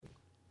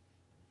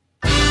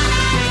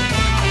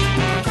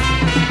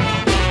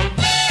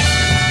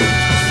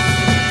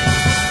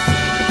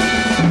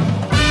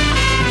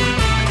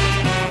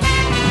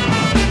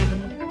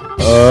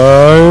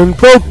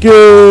Focus.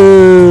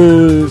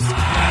 Woo!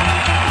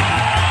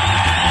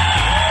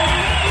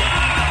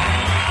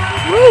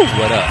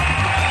 What up?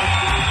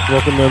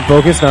 Welcome to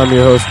Unfocused. I'm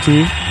your host,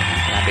 T. I'm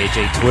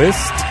AJ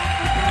Twist.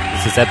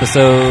 This is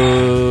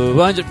episode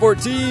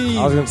 114.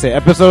 I was going to say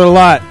episode a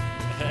lot.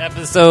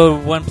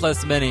 Episode 1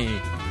 plus many.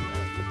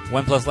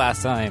 1 plus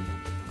last time.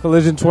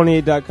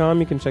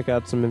 Collision28.com. You can check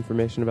out some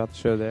information about the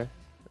show there.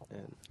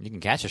 You can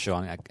catch the show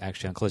on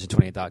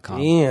collision28.com.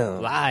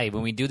 Damn. Live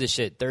when we do this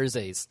shit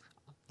Thursdays,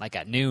 like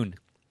at noon.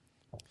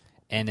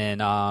 And then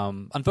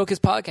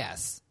Unfocused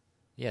Podcasts.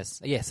 Yes,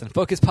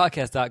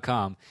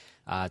 unfocusedpodcast.com.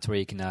 It's where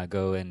you can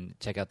go and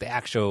check out the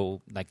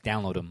actual, like,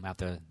 download them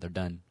after they're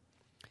done.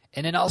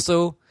 And then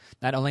also,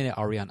 not only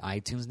are we on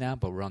iTunes now,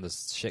 but we're on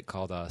this shit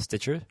called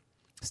Stitcher.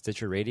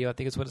 Stitcher Radio, I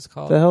think is what it's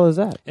called. The hell is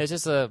that? It's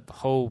just a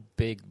whole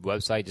big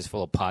website just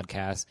full of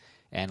podcasts.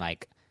 And,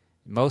 like,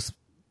 most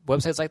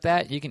websites like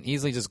that, you can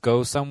easily just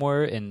go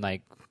somewhere and,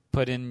 like,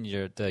 put in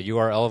the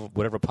URL of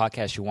whatever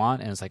podcast you want,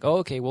 and it's like, oh,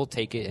 okay, we'll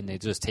take it, and they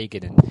just take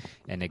it,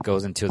 and it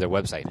goes into their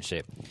website and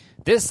shit.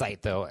 This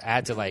site, though, I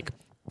had to, like,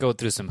 go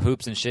through some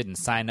hoops and shit and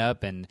sign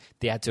up, and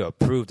they had to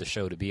approve the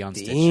show to be on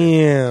Stitcher.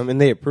 Damn,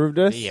 and they approved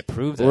us? They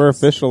approved us. We're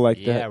official like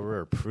that. Yeah, we're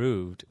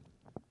approved.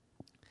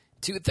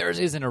 2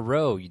 Thursdays in a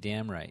row, you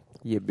damn right.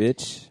 Yeah,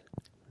 bitch.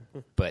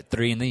 But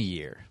 3 in the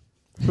year.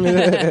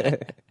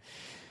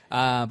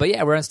 But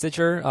yeah, we're on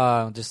Stitcher.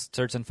 Just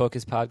search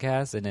Unfocused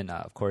Podcast, and then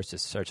of course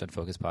just search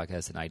Unfocused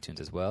Podcast in iTunes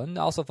as well. And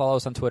also follow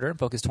us on Twitter,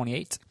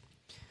 Focus28,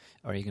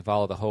 or you can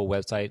follow the whole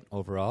website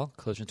overall,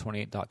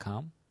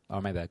 collision28.com. Oh,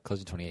 my bad,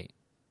 Collision28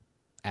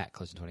 at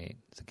Collision28. I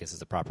guess is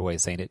the proper way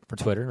of saying it for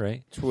Twitter,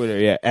 right? Twitter,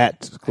 yeah, at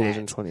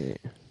Collision28.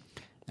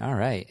 All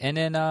right, and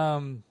then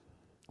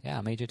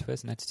yeah, Major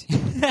Twist, and that's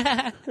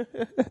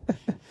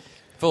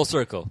full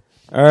circle.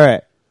 All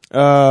right,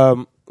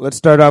 let's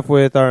start off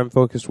with our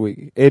Unfocused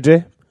week.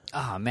 AJ.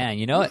 Oh, man,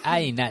 you know what?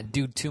 I did not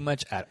do too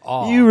much at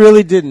all. You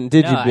really didn't,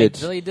 did you,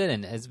 bitch? I really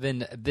didn't. It's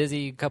been a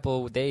busy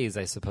couple of days,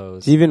 I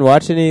suppose. Do you even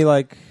watch any,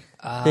 like,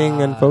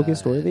 thing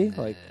Unfocused worthy?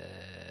 Like,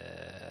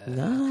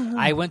 nah.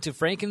 I went to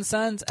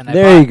Frankensons, and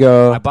you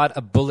go. I bought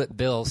a Bullet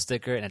Bill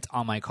sticker, and it's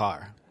on my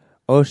car.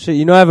 Oh, shit.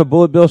 You know I have a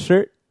Bullet Bill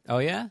shirt? Oh,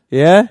 yeah?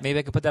 Yeah? Maybe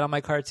I could put that on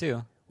my car,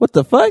 too. What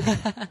the fuck?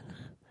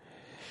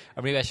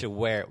 Or maybe I should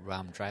wear it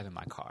while I'm driving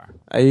my car.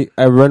 I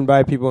run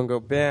by people and go,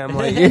 bam,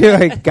 like, you're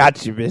like,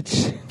 got you,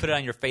 bitch. Put it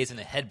on your face and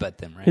then headbutt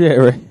them, right? Yeah,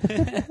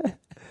 right.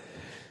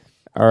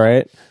 All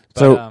right. But,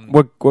 so,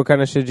 what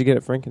kind of shit did you get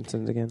at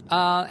Frankensons again?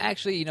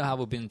 Actually, you know how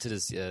we've been into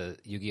this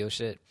Yu-Gi-Oh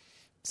shit?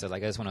 So,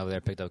 like, I just went over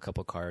there, picked up a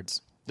couple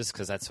cards, just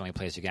because that's the only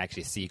place you can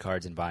actually see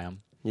cards and buy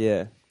them.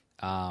 Yeah.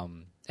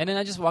 And then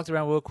I just walked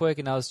around real quick,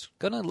 and I was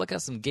going to look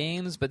at some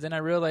games, but then I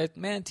realized,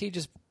 man, T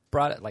just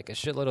brought like a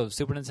shitload of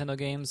Super Nintendo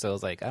games, so I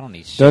was like, I don't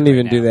need shit. Don't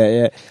even do that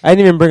yet. I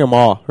didn't even bring them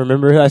all.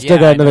 Remember, I still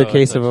got another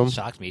case of them. It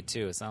shocked me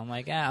too. So I'm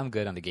like, I'm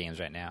good on the games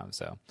right now.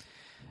 So,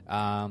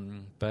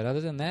 but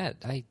other than that,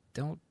 I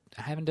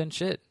haven't done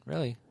shit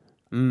really.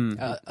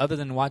 Other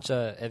than watch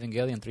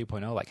Evangelion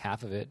 3.0, like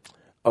half of it.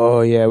 Oh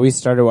yeah, we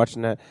started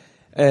watching that,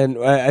 and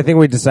I think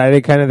we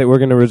decided kind of that we're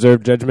going to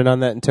reserve judgment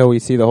on that until we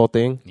see the whole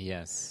thing.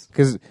 Yes.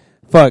 Because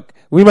fuck,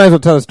 we might as well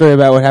tell a story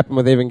about what happened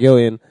with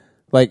Evangelion.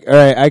 Like, all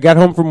right, I got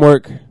home from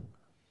work.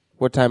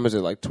 What time was it?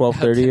 Like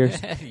 12:30 or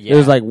yeah. It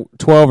was like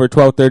 12 or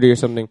 12:30 or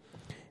something.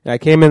 And I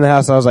came in the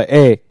house. I was like,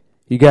 "Hey,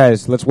 you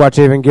guys, let's watch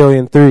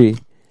Evangelion 3."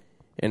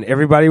 And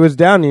everybody was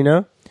down, you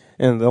know.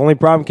 And the only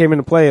problem came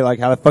into play, like,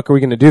 how the fuck are we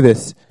going to do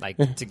this? Like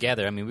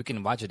together. I mean, we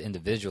can watch it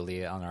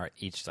individually on our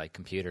each like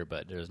computer,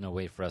 but there's no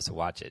way for us to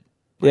watch it.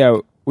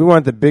 Yeah, we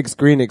want the big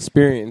screen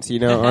experience, you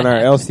know, on our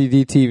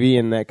LCD TV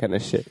and that kind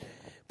of shit.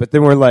 But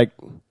then we're like,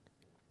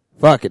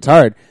 fuck, it's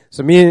hard.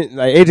 So me and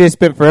like, AJ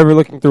spent forever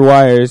looking through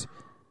wires.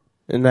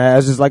 And I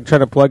was just like trying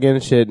to plug in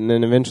shit, and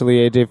then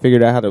eventually AJ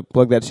figured out how to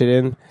plug that shit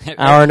in.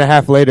 Hour and a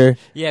half later.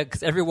 Yeah,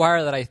 because every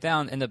wire that I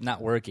found ended up not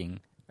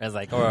working. I was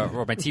like,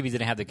 or my TV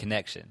didn't have the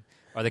connection,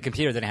 or the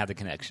computer didn't have the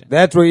connection.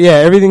 That's what. Yeah,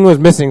 everything was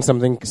missing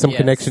some Yes.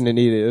 connection it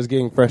needed. It was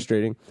getting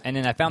frustrating. And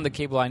then I found the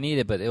cable I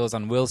needed, but it was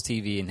on Will's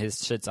TV, and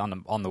his shit's on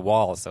the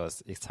wall, so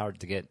it's hard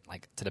to get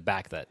like to the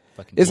back of that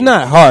fucking. It's TV.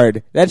 not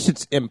hard. That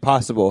shit's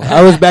impossible.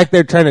 I was back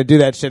there trying to do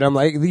that shit. I'm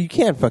like, you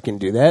can't fucking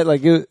do that.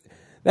 Like,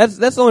 that's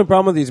the only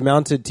problem with these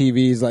mounted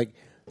TVs. Like,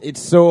 it's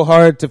so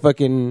hard to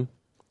fucking.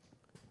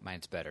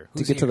 Mine's better.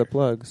 To get to the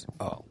plugs.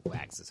 Oh,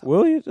 Wax is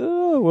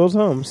home. Will's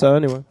home. So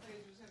anyway.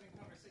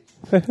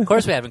 Of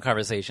course we're having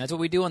conversation. That's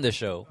what we do on this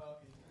show.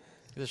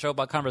 It's a show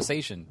about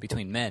conversation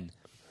between men.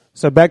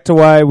 So back to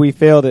why we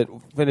failed at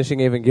finishing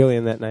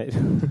Evangelion that night.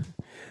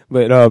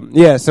 But,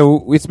 yeah,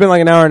 so we spent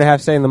like an hour and a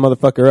half setting the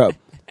motherfucker up.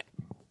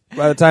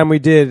 By the time we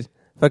did,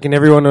 fucking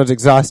everyone was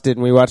exhausted,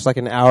 and we watched like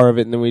an hour of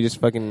it, and then we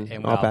just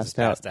fucking all passed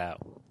out.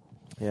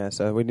 Yeah,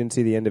 so we didn't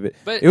see the end of it.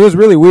 But it was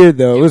really weird,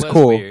 though. It was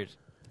cool. Weird.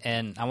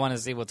 And I want to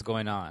see what's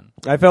going on.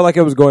 I felt like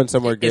it was going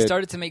somewhere good. It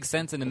started to make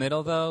sense in the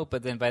middle, though,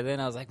 but then by then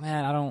I was like,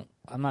 man,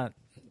 I'm not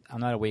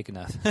awake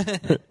enough.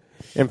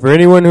 And for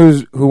anyone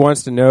who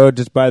wants to know,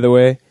 just by the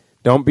way,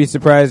 Don't be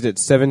surprised.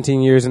 It's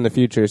 17 years in the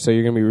future, so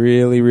you're gonna be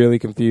really, really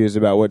confused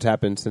about what's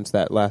happened since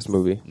that last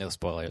movie. No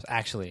spoilers.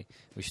 Actually,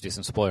 we should do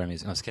some spoiler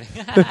music. No, I was kidding.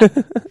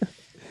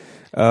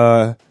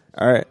 All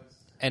right.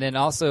 And then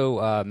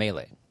also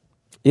Melee.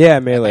 Yeah,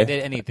 If Melee. I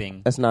did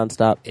anything, That's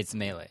nonstop. it's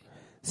Melee.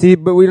 See,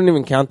 but we don't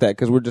even count that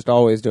because we're just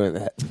always doing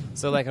that.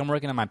 So like I'm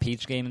working on my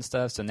Peach game and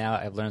stuff. So now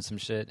I've learned some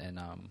shit and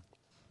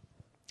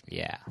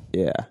yeah.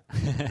 Yeah.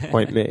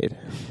 Point made.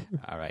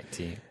 All right,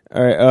 T.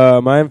 All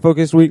right. My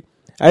focus week.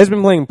 I just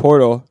been playing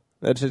Portal.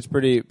 That shit's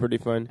pretty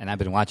fun. And I've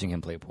been watching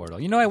him play Portal.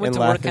 You know, I went And to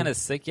work laughing. kind of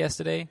sick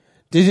yesterday.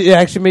 Did it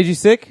actually made you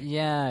sick?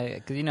 Yeah,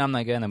 because I'm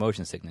not good in the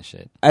motion sickness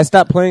shit. I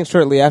stopped playing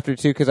shortly after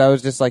too because I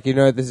was just like,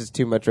 this is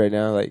too much right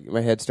now. Like my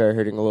head started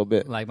hurting a little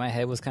bit. Like my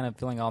head was kind of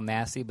feeling all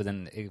nasty, but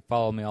then it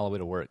followed me all the way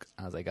to work.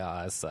 I was like,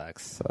 that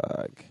sucks.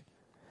 Fuck.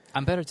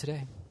 I'm better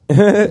today.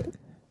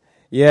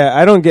 Yeah,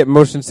 I don't get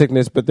motion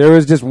sickness, but there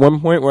was just one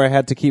point where I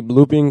had to keep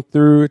looping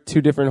through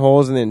 2 different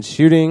holes and then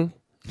shooting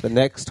the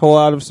next hole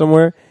out of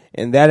somewhere,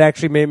 and that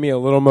actually made me a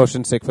little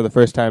motion sick for the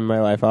first time in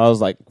my life. I was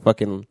like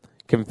fucking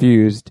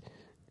confused.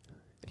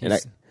 And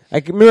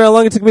I can remember how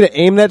long it took me to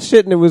aim that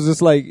shit, and it was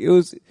just like it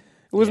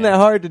wasn't that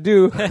hard to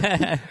do.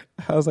 I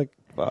was like,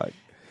 fuck.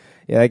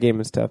 Yeah, that game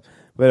is tough.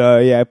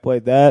 But yeah, I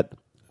played that.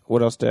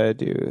 What else did I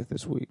do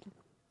this week?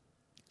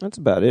 That's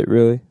about it,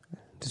 really.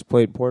 Just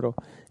played Portal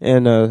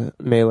and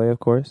Melee, of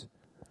course.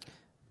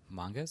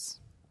 Mangas?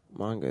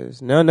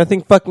 No,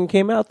 nothing fucking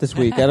came out this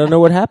week. I don't know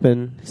what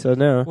happened. So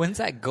no. When's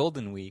that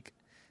Golden Week?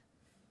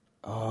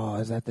 Oh,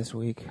 is that this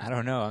week? I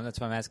don't know. That's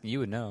why I'm asking. You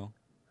would know.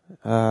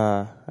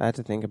 I had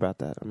to think about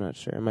that. I'm not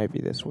sure. It might be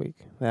this week.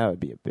 That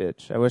would be a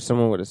bitch. I wish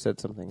someone would have said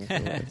something.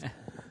 I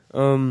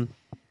started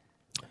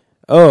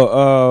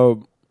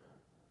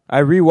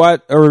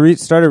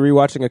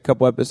rewatching a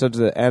couple episodes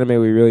of the anime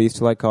we really used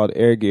to like called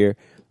Air Gear.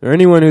 For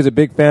anyone who's a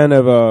big fan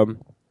of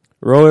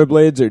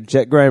rollerblades or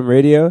Jet Grind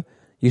Radio,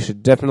 you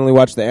should definitely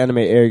watch the anime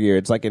Air Gear.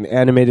 It's like an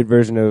animated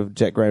version of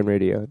Jet Grind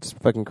Radio. It's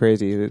fucking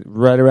crazy. They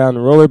ride around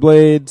the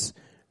rollerblades,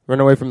 run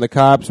away from the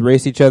cops,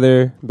 race each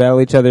other, battle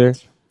each other,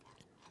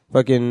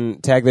 fucking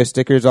tag their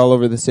stickers all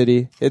over the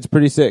city. It's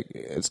pretty sick.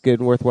 It's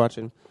good and worth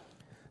watching.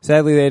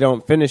 Sadly, they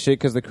don't finish it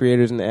because the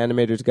creators and the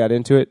animators got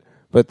into it.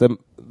 But the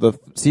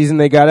season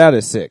they got out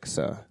is sick,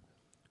 so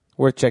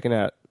worth checking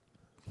out.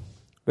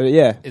 But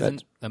yeah,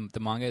 Isn't the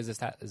manga, is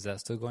that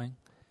still going?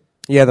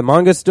 Yeah, the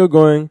manga's still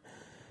going.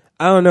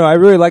 I don't know. I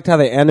really liked how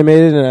they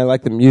animated, and I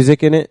like the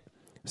music in it.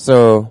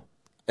 So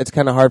it's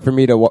kind of hard for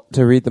me to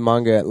read the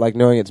manga, like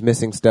knowing it's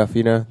missing stuff,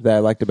 that I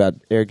liked about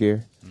Air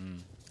Gear.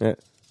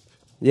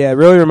 Yeah, it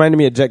really reminded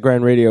me of Jet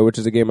Grind Radio, which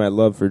is a game I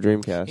love for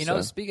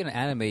Dreamcast. Speaking of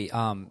anime,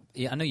 I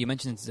know you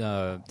mentioned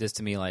this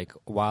to me like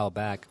a while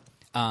back,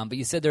 but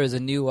you said there was a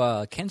new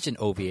Kenshin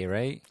OVA,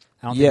 right?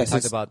 I don't think we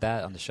talked about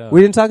that on the show.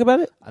 We didn't talk about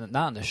it?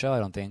 Not on the show, I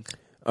don't think.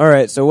 All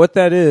right, so what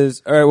that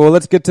is... All right, well,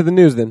 let's get to the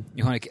news then.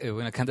 You want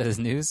to count that as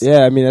news? Yeah,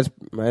 I mean,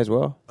 might as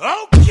well.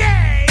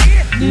 Okay!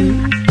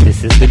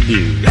 This is the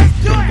news.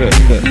 Let's do it!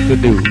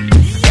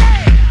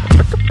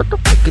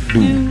 The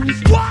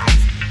news. What?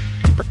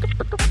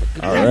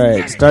 All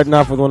right, starting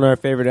off with one of our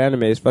favorite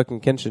animes, fucking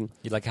Kenshin.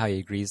 You like how he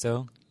agrees,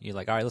 though? You're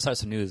like, all right, let's start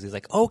some news. He's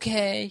like,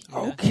 okay.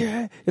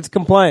 Okay. It's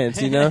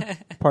compliance,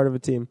 part of a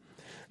team.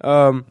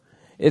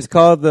 It's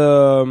called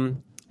the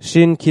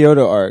Shin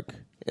Kyoto arc.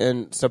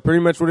 And so pretty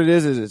much what it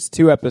is it's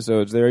 2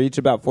 episodes. They're each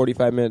about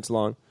 45 minutes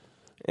long.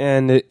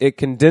 And it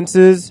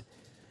condenses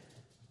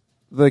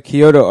the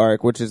Kyoto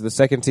arc, which is the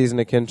second season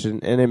of Kenshin,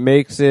 and it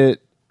makes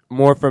it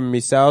more from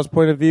Misao's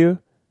point of view,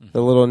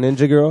 the little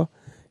ninja girl.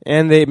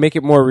 And they make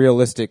it more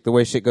realistic, the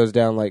way shit goes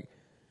down. Like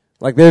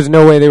there's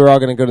no way they were all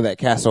going to go to that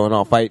castle and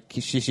all fight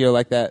Shishio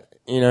like that,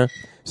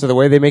 So the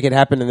way they make it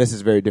happen in this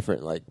is very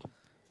different. Like,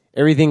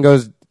 everything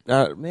goes...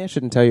 I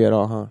shouldn't tell you at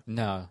all, huh?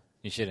 No,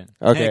 you shouldn't.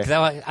 Okay.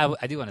 Because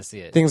I do want to see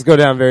it. Things go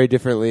down very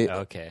differently.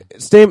 Okay.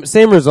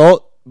 Same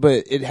result,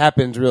 but it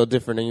happens real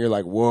different, and you're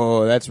like,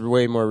 whoa, that's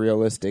way more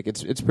realistic.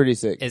 It's pretty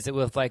sick. Is it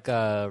with like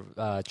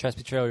a Trust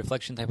Betrayal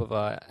reflection type of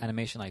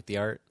animation, like the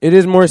art? It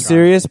is more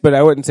serious, but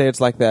I wouldn't say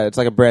it's like that. It's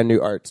like a brand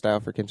new art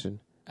style for Kenshin.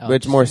 But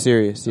it's more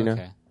serious,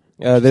 Okay.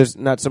 There's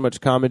not so much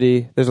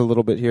comedy. There's a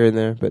little bit here and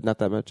there, but not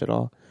that much at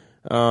all.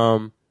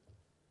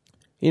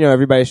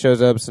 Everybody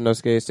shows up.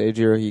 Sanosuke,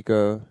 Seijiro,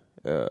 Hiko,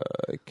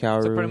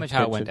 Kaoru. So pretty much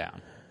how it Kenshin. went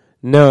down.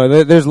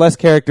 No, there's less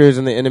characters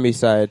in the enemy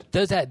side.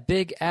 Does that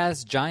big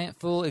ass giant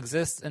fool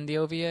exist in the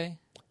OVA?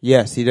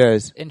 Yes, he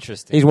does.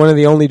 Interesting. He's one of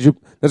the only...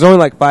 There's only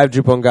like 5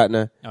 Juppon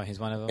Gatna. Oh, he's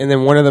one of them? And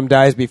then one of them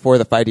dies before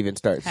the fight even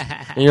starts.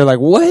 And you're like,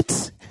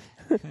 what?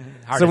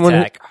 Heart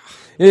attack.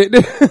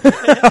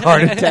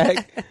 Heart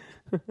attack.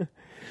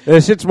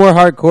 The shit's more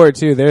hardcore,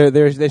 too.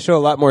 They show a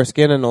lot more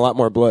skin and a lot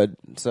more blood.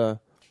 So,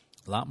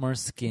 A lot more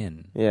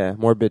skin. yeah,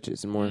 more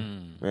bitches and more...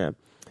 Yeah.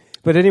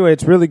 But anyway,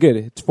 it's really good.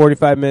 It's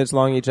 45 minutes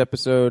long each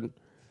episode.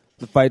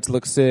 The fights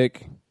look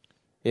sick.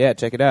 Yeah,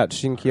 check it out.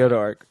 Shin Kyoto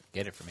arc.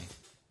 Get it for me.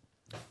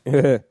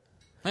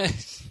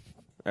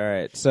 All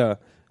right, so...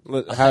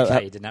 How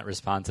you did not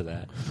respond to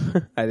that.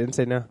 I didn't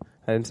say no.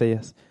 I didn't say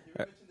yes.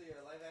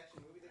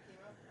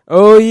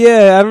 Oh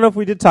yeah, I don't know if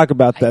we did talk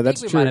about that. I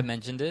That's think we might true. have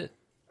mentioned it.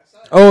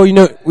 Oh,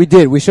 we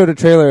did. We showed a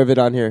trailer of it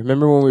on here.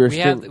 Remember when we were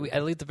streaming?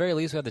 At least the very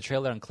least we have the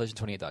trailer on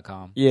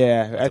collision28.com.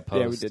 Yeah, It's a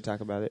yeah, we post. did talk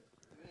about it.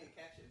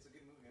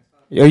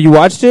 Oh, you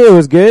watched it? It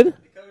was good.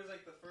 It covers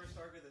like the first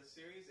arc of the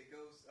series. It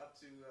goes up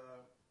to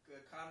the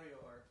Conrio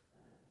arc.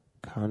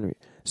 Conry.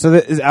 So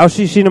is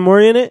Aoshi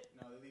Shinomori in it?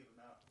 No, they leave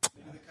him out. They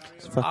do the Conrio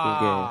It's arc, fucking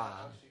gay.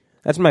 Ah,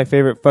 That's my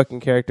favorite fucking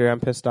character. I'm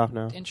pissed off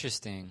now.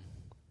 interesting.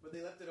 but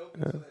they left it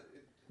open so that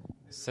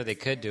So they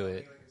could do it.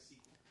 like a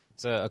sequel.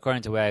 So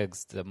according to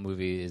Wags, the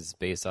movie is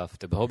based off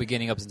the whole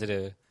beginning up into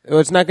the. Oh,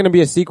 it's not going to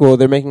be a sequel.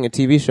 They're making a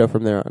TV show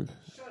from there on.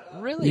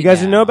 Really? You guys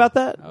didn't know now? about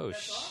that? Oh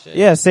shit.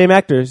 Yeah, same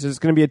actors. It's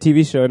going to be a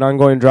TV show, an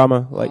ongoing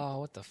drama. Like, Oh,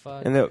 what the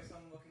fuck? and the, Some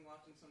looking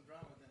watching some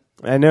drama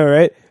then. I know,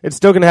 right? It's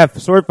still going to have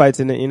sword fights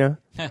in it, you know.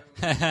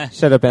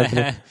 Shut up,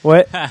 Anthony.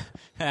 What? Instead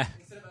of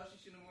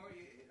Aoshi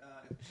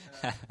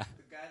Shinomori, the guy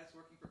that's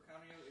working for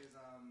Conrio is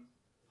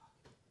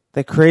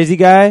The crazy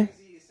guy?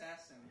 crazy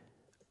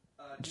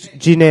assassin.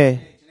 Jine. Janae's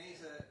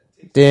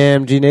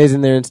Damn, Jine's in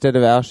there instead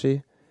of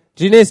Aoshi.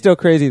 Jine's still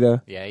crazy though.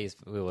 Yeah, he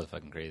was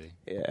fucking crazy.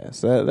 Yeah,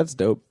 so that's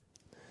dope.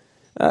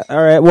 All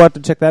right, we'll have to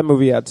check that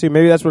movie out too.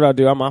 Maybe that's what I'll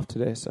do. I'm off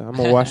today, so I'm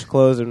gonna wash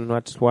clothes and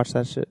watch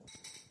that shit.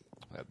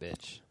 What a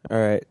bitch. All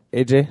right,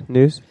 AJ,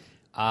 news.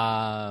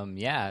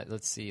 Yeah.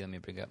 Let's see. Let me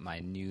bring up my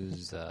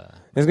news.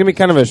 It's gonna be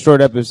kind of a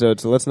short episode,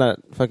 so let's not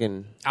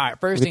fucking. All right.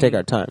 First We thing. can take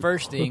our time.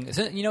 First thing.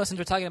 Since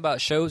we're talking about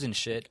shows and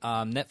shit,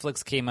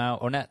 Netflix came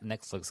out, or not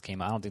Netflix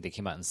came out. I don't think they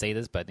came out and say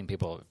this, but I think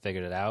people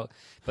figured it out.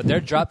 But they're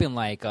dropping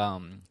like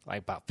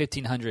about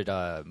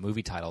 1,500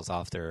 movie titles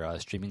off their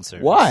streaming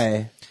service.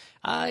 Why?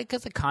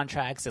 Because of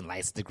contracts and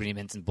license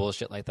agreements and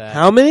bullshit like that.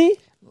 How many?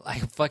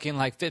 Like fucking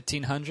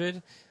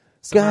 1,500.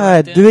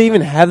 God, do they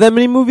even have that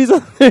many movies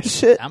on their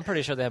shit? I'm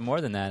pretty sure they have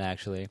more than that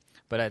actually,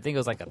 but I think it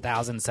was like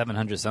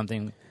 1,700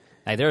 something.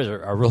 Like there was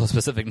a real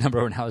specific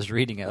number when I was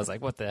reading it. I was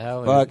like, "What the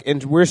hell?" Fuck,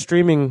 and we're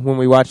streaming when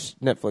we watch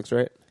Netflix,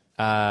 right?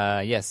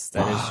 Yes,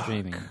 that is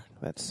streaming.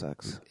 That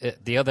sucks.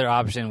 The other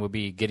option would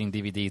be getting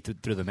DVD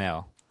through the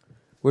mail.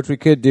 Which we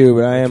could do,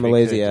 but I am a we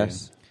lazy could do.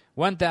 ass.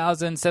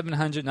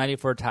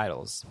 1,794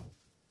 titles.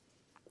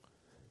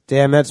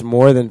 Damn, that's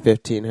more than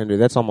 1,500.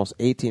 That's almost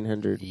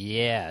 1,800.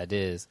 Yeah, it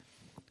is.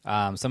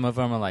 Some of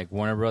them are like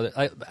Warner Brothers.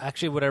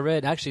 Actually, what I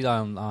read,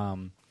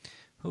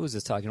 who was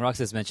this talking?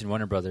 Roxas mentioned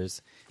Warner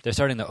Brothers. They're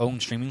starting their own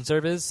streaming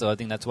service, so I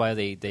think that's why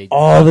they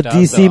All the jumped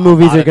up. So DC a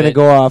movies lot are of going to it-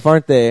 go off,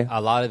 aren't they? A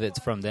lot of it's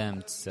from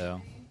them,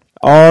 so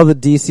All the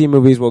DC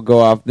movies will go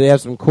off. They have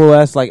some cool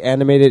ass like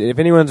animated. If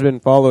anyone's been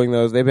following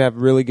those, they have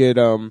really good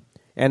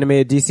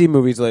animated DC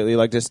movies lately,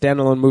 like just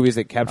standalone movies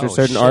that capture Oh,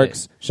 certain shit.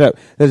 arcs. That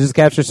just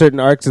capture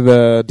certain arcs of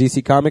the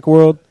DC comic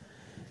world,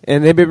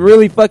 and they've been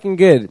really fucking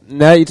good.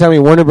 Now you tell me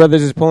Warner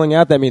Brothers is pulling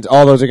out, that means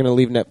all those are going to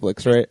leave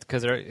Netflix, right?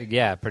 because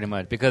pretty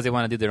much because they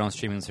want to do their own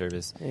streaming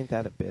service. Ain't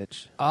that a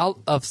bitch? All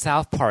of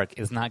South Park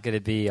is not going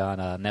to be on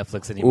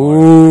Netflix anymore.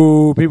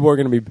 Ooh, people are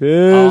going to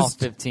be All pissed.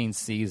 15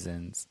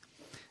 seasons.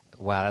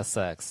 Wow, that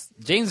sucks.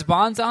 James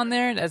Bond's on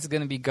there. That's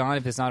going to be gone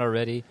if it's not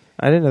already.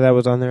 I didn't know that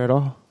was on there at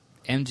all.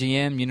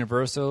 MGM,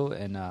 Universal,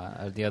 and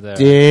the other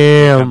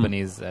Damn.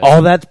 companies.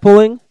 All that's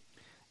pulling?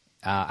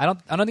 I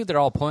don't think they're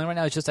all pulling right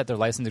now. It's just that their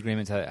license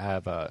agreements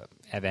have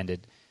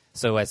ended.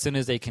 So as soon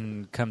as they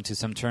can come to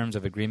some terms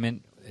of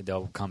agreement,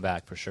 they'll come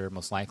back for sure,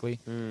 most likely.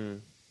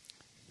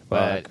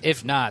 But Fuck.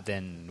 if not,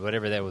 then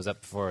whatever that was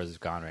up before is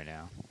gone right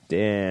now.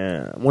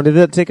 Damn. When did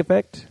that take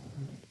effect?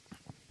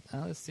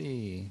 Let's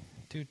see.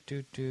 I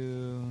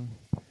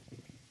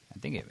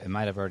think it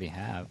might have already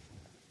have.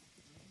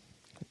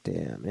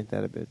 Damn, ain't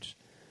that a bitch?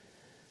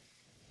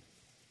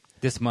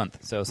 This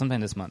month. So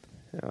sometime this month.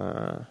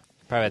 Uh,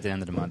 Probably at the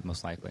end of the month,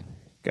 most likely.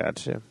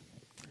 gotcha.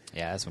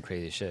 Yeah, that's some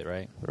crazy shit,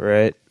 right?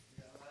 Right.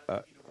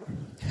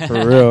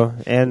 For real.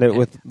 And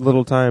with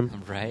little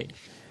time. Right.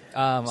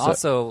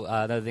 Also,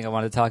 another thing I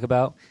wanted to talk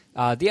about,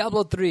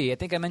 Diablo 3. I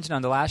think I mentioned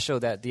on the last show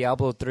that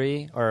Diablo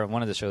 3, or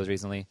one of the shows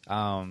recently,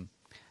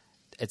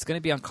 it's going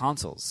to be on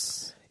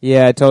consoles.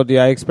 Yeah, I told you.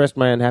 I expressed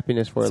my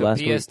unhappiness for it So last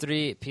week.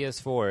 PS3,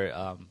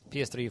 PS4,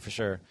 PS3 for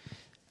sure.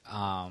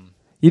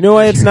 You know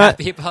why it's You're not?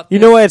 happy about You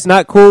know why it's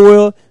not cool,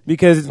 Will?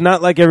 Because it's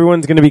not like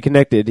everyone's going to be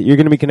connected. You're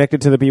going to be connected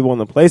to the people on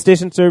the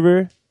PlayStation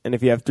server, and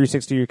if you have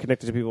 360, you're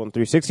connected to people on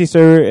 360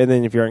 server, and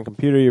then if you're on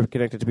computer, you're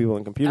connected to people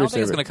on I computer don't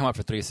think it's server. going to come up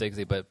for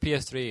 360, but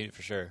PS3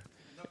 for sure.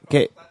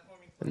 Okay.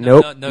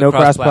 Nope. No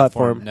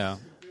cross-platform. No.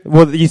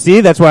 Well, you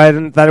see, that's why I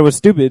didn't thought it was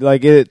stupid.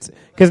 Like it's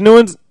because no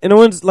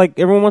one's like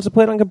everyone wants to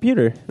play it on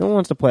computer. No one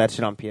wants to play that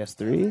shit on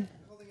PS3.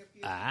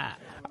 Ah.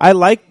 I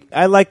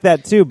like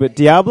that too, but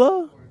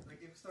Diablo. Like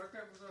if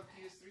StarCraft was on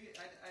PS3,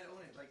 I'd own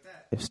it like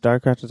that. If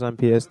StarCraft was on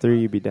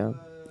PS3, you'd be down.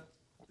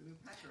 The new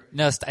patch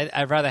already. No,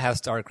 I'd rather have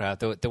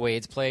StarCraft the way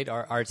it's played,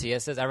 or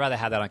RTS is. I'd rather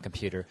have that on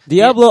computer.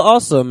 Diablo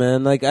also,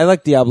 man. Like I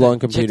like Diablo on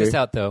Check computer. this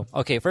out, though.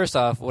 Okay, first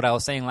off, what I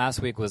was saying last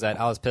week was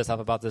that I was pissed off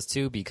about this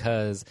too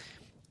because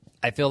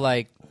I feel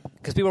like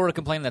because people were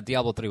complaining that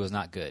Diablo 3 was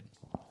not good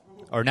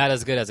or not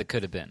as good as it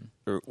could have been,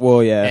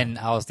 Well, yeah. and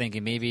I was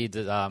thinking maybe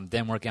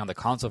them working on the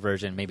console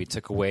version maybe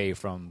took away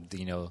from the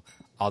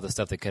all the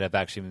stuff they could have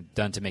actually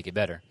done to make it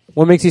better.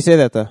 What makes you say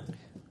that though?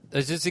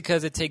 It's just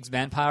because it takes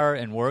manpower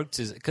and work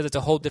because it's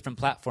a whole different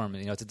platform.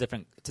 It's a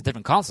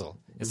different console.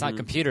 It's not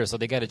computer, so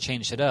they got to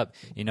change shit up.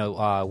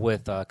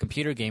 With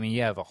computer gaming,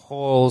 you have a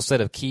whole set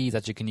of keys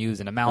that you can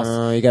use and a mouse.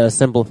 You got to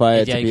simplify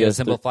it. Yeah, to you be got to a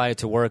simplify it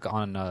to work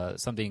on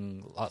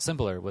something a lot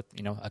simpler with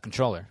a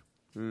controller.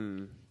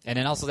 And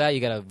then also that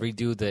you got to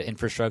redo the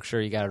infrastructure.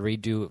 You got to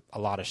redo a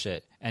lot of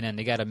shit, and then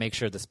they got to make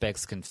sure the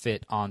specs can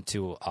fit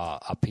onto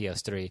a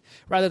PS3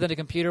 rather than a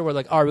computer where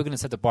we're going to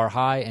set the bar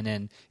high, and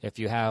then if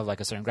you have like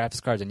a certain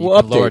graphics card, then you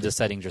can lower the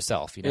settings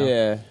yourself.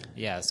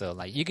 Yeah. So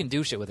like you can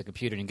do shit with a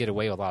computer and get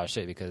away with a lot of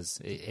shit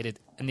because it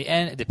in the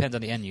end it depends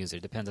on the end user,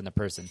 it depends on the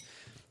person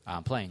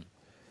playing.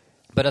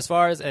 But as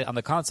far as on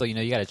the console,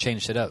 you got to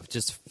change shit up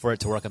just for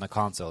it to work on the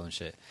console and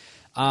shit.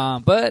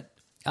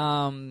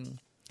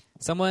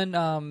 Someone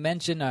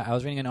mentioned, I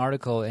was reading an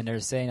article, and they're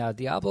saying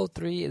Diablo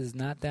 3 is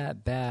not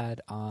that bad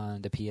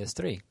on the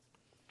PS3.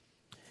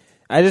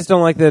 I just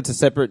don't like that it's a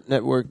separate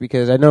network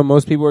because I know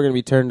most people are going to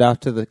be turned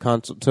off to the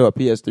console to a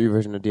PS3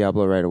 version of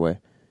Diablo right away.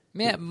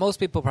 Yeah, most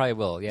people probably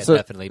will. Yeah, so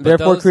definitely. But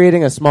therefore,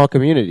 creating a small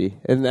community,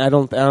 and I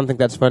don't think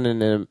that's fun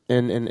in an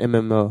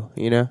MMO.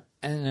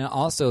 And then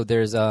also,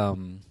 there's I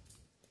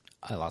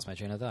lost my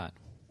train of thought.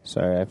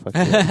 Sorry, I fucked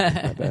you up.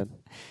 My bad.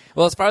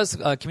 Well, as far as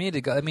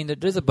community goes, I mean,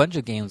 there's a bunch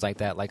of games like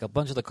that, like a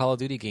bunch of the Call of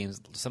Duty games.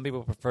 Some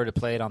people prefer to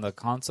play it on the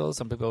console.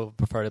 Some people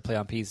prefer to play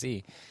on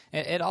PC.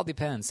 It all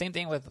depends. Same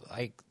thing with,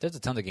 there's a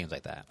ton of games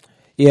like that.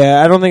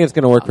 Yeah, I don't think it's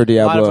going to work for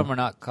Diablo. A lot of them are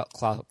not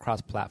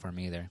cross-platform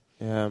either.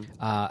 Yeah.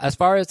 As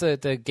far as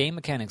the game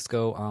mechanics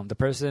go, the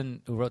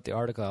person who wrote the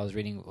article I was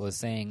reading was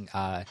saying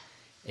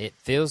it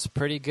feels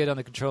pretty good on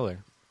the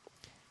controller.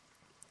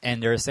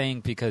 And they're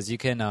saying because you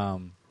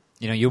can,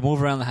 you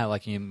move around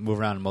like you move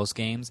around in most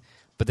games.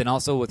 But then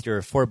also with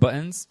your 4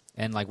 buttons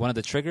and like one of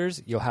the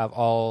triggers, you'll have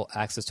all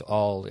access to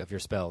all of your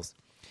spells.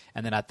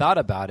 And then I thought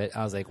about it.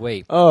 I was like,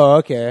 wait. Oh,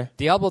 okay.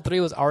 Diablo 3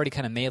 was already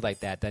kind of made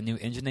like that. That new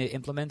engine they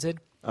implemented.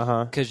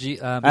 Uh-huh. Because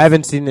I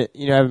haven't seen it.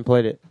 I haven't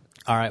played it.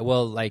 All right.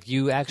 Well, like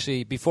you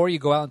actually, before you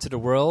go out into the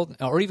world,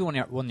 or even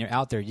when you're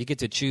out there, you get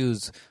to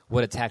choose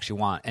what attacks you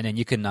want, and then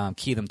you can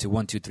key them to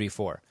 1, 2, 3,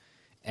 4.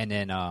 And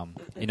then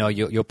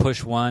you'll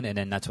push one, and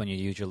then that's when you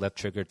use your left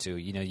trigger to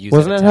use.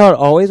 Wasn't that how it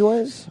always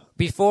was?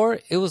 Before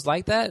it was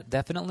like that,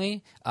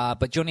 definitely.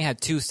 But you only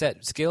had 2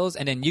 set skills,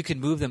 and then you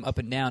can move them up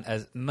and down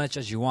as much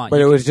as you want.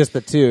 But it was just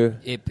the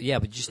 2. Yeah,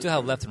 but you still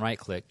have left and right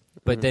click.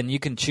 But then you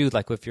can choose,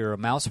 like with your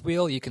mouse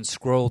wheel, you can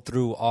scroll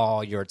through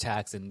all your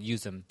attacks and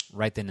use them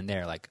right then and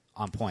there, like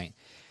on point.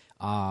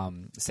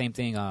 Same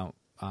thing.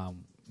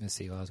 Let's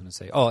see what I was going to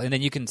say. Oh, and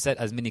then you can set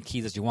as many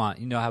keys as you want.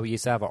 You know how we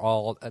used to have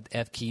all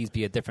F keys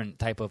be a different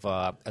type of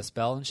a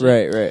spell and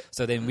shit? Right.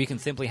 So then we can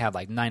simply have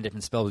like 9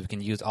 different spells we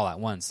can use all at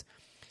once.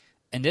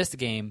 In this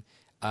game,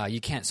 you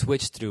can't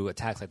switch through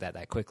attacks like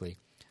that quickly.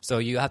 So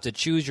you have to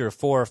choose your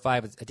 4 or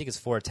 5. I think it's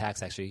 4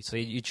 attacks, actually. So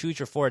you choose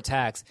your 4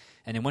 attacks,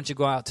 and then once you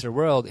go out to the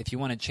world, if you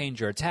want to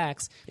change your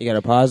attacks... You got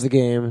to pause the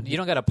game. You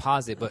don't got to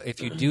pause it, but if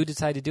you do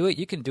decide to do it,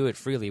 you can do it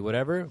freely,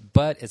 whatever.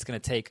 But it's going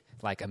to take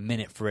like a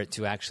minute for it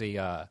to actually...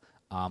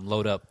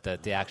 load up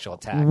the actual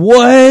attack.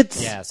 What?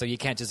 Yeah, so you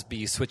can't just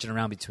be switching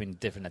around between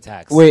different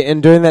attacks. Wait,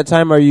 and during that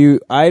time, are you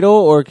idle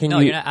or can you? No,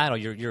 you're not idle.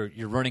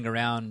 You're running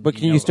around. But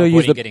can you still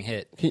use getting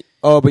hit?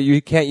 But you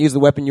can't use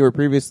the weapon you were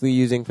previously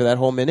using for that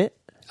whole minute.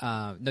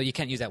 No, you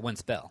can't use that one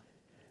spell.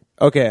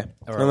 Okay,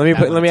 Or now let me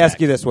attack.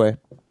 ask you this way: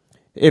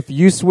 if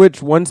you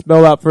switch one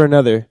spell out for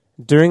another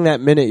during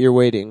that minute you're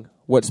waiting,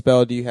 what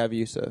spell do you have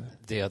use of?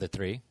 The other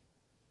 3.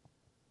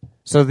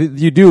 So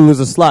you do lose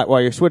a slot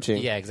while you're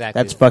switching. Yeah,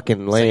 exactly. That's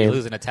fucking lame. So you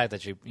lose an attack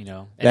that and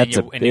That's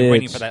then you're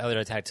waiting bitch. for that other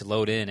attack to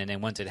load in, and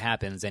then once it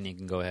happens, then you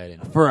can go ahead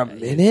and For a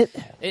minute?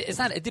 It's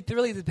not. It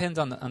really depends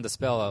on the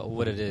spell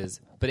what it is,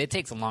 but it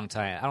takes a long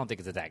time. I don't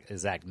think it's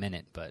exact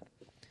minute, but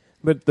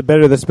But the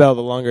better the spell,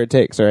 the longer it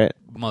takes, right?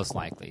 most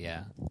likely,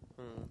 yeah.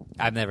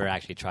 I've never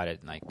actually tried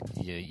it. Like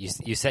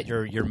you set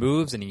your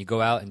moves, and then you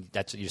go out, and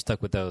you're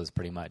stuck with those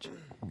pretty much.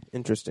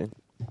 Interesting.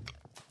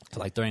 So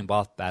like during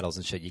boss battles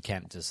and shit, you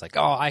can't just like,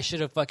 oh, I should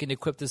have fucking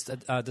equipped this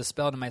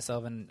spell to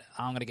myself, and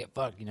I'm gonna get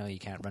fucked. You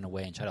can't run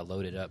away and try to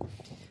load it up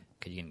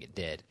because you're gonna get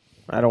dead.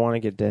 I don't want to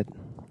get dead.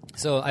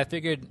 So I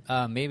figured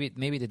maybe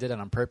they did it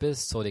on purpose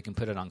so they can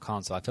put it on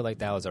console. I feel like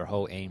that was their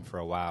whole aim for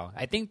a while.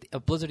 I think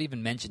Blizzard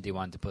even mentioned they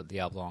wanted to put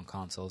Diablo on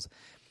consoles.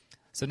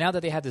 So now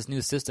that they have this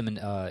new system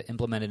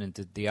implemented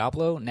into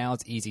Diablo, now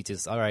it's easy to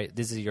all right.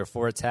 This is your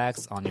 4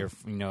 attacks on your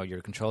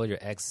your controller, your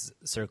X,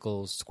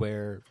 circle,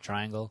 square,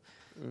 triangle.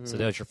 Mm-hmm. So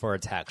there's your 4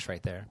 attacks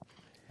right there.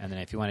 And then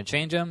if you want to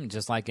change them,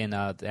 just like in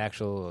the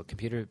actual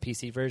computer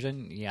PC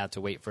version, you have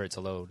to wait for it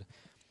to load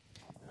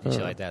and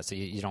shit like that. So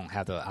you don't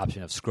have the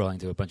option of scrolling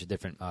through a bunch of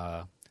different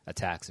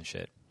attacks and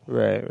shit.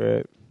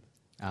 Right.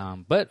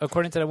 But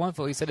according to that one,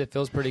 he said it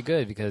feels pretty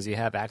good because you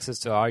have access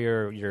to all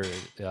your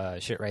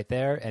shit right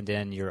there, and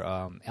then your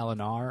LNR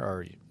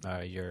or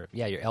your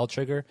L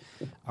trigger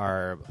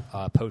are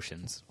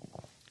potions.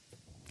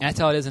 And that's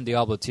how it is in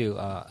Diablo 2.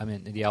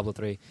 In Diablo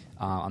 3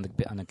 on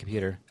the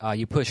computer.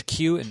 You push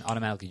Q and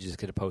automatically you just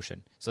get a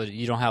potion. So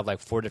you don't have like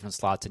 4 different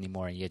slots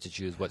anymore, and you have to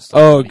choose what.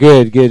 Oh,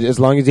 good. As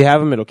long as you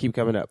have them, it'll keep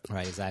coming up.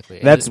 Right, exactly.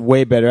 That's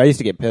way better. I used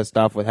to get pissed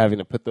off with having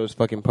to put those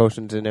fucking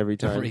potions in every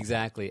time.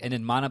 Exactly. And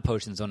then mana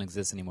potions don't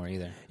exist anymore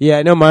either. Yeah,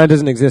 I know mana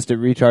doesn't exist. It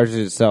recharges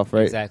itself,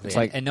 right? Exactly. It's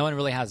like, and no one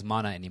really has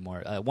mana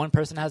anymore. One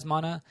person has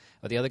mana,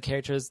 but the other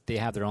characters, they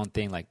have their own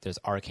thing. Like there's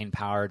arcane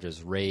power,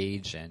 there's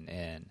rage,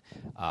 and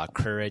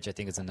courage, I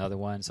think is another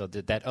one. So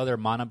that other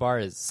mana bar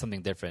is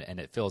something different, and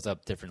it fills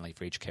up differently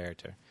for each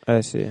character.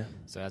 I see.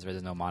 So that's why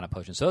there's no mana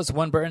potion. So it's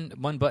one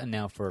button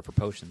now for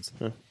potions.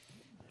 Huh.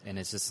 And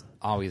it's just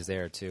always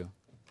there, too.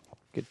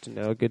 Good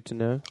to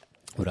know.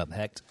 What up,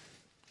 Hecht?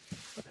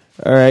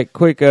 All right,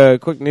 quick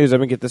news. I'm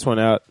gonna get this one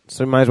out,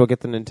 so we might as well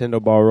get the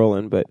Nintendo ball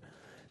rolling. But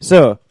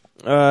so,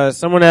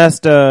 someone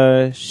asked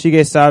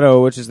Shige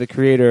Sato, which is the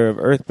creator of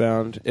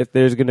Earthbound,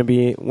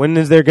 when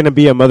is there gonna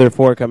be a Mother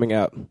 4 coming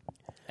out?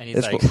 And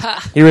he's like,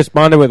 he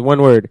responded with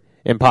one word: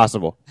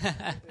 impossible.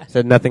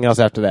 Said nothing else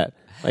after that.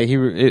 Like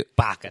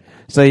Bakken.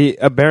 So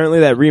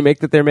apparently that remake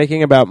that they're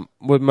making about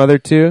with Mother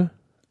 2,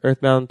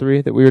 Earthbound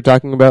 3 that we were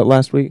talking about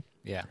last week.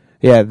 Yeah.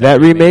 Yeah, that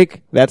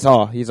remake, that's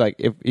all. He's like,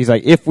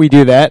 if we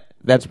do that,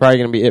 that's probably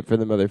going to be it for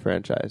the Mother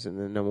franchise, and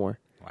then no more.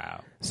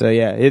 Wow. So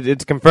yeah,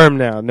 it's confirmed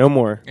now. No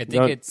more. I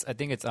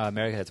think it's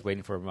America that's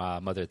waiting for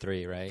Mother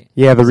 3, right?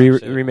 Yeah, the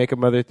remake of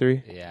Mother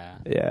 3. Yeah.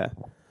 Yeah.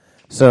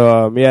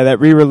 So that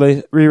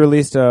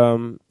re-released.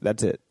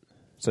 That's it.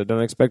 So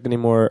don't expect any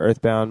more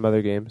Earthbound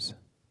Mother games,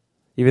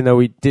 even though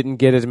we didn't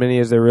get as many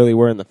as there really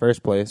were in the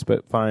first place.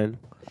 But fine.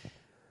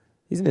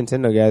 These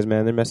Nintendo guys,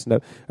 man, they're messing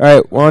up. All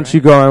right, why don't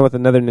you go on with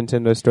another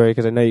Nintendo story,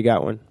 because I know you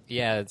got one.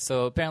 Yeah,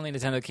 so apparently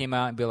Nintendo came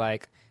out and be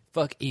like,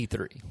 fuck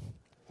E3.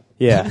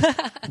 Yeah,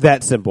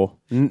 that simple.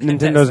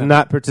 Nintendo's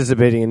not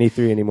participating in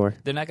E3 anymore.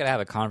 They're not going to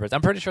have a conference.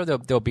 I'm pretty sure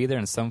they'll be there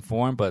in some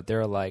form, but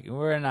they're like,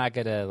 we're not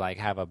going to like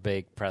have a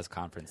big press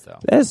conference, though.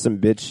 That's some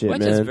bitch shit,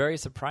 Which man. is very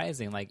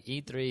surprising. Like,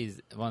 E3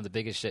 is one of the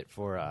biggest shit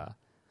for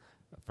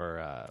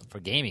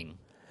gaming.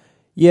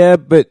 Yeah,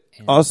 but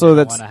And also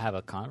they that's... want to have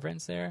a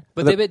conference there.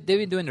 But they've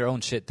been doing their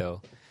own shit,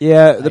 though.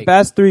 Yeah, the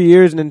past 3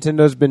 years,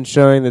 Nintendo's been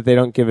showing that they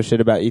don't give a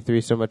shit about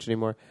E3 so much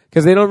anymore.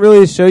 Because they don't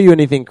really show you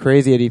anything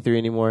crazy at E3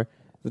 anymore.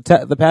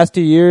 The past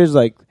 2 years,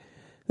 like,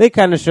 they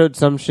kind of showed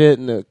some shit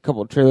in a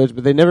couple of trailers,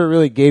 but they never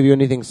really gave you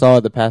anything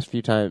solid the past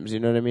few times. You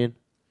know what I mean?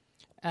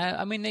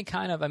 They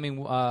kind of,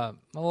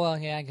 well,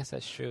 yeah, I guess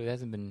that's true. There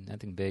hasn't been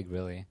nothing big,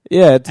 really.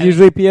 Yeah, it's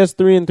usually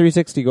PS3 and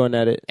 360 going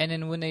at it. And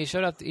then when they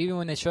showed up, the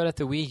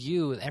Wii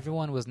U,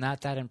 everyone was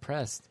not that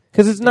impressed.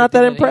 Because it's not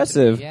that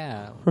impressive.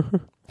 Yeah.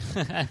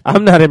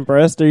 I'm not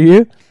impressed, are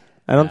you?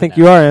 I don't think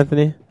you are,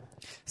 Anthony.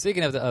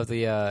 Speaking of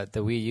the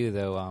Wii U,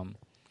 though,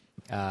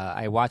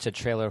 I watched a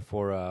trailer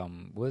for,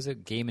 what was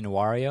it, Game &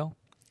 Wario?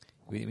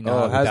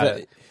 How's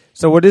that?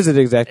 So what is it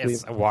exactly?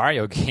 It's a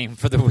Wario game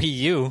for the Wii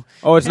U.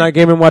 Oh, it's not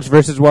Game & Watch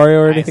versus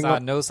Wario or anything? I saw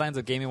no signs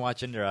of Game &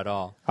 Watch in there at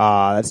all.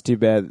 Ah, that's too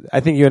bad. I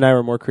think you and I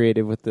were more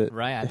creative with it.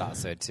 Right, I thought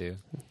so too.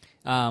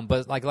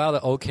 But like a lot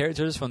of the old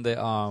characters from the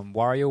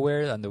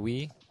WarioWare on the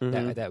Wii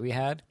that we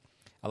had,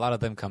 a lot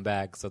of them come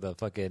back. So the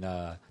fucking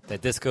the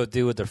disco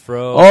dude with the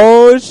fro.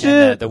 Oh shit!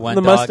 And the one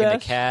the dog mustache?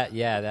 and the cat.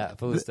 Yeah, that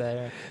fool's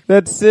there.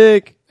 That's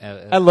sick.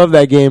 I love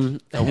that game.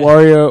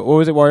 Wario. What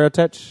was it? Wario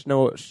Touch?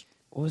 No.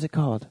 What was it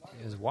called?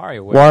 It was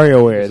WarioWare.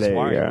 WarioWare. It was There you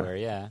go.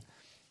 WarioWare. Yeah.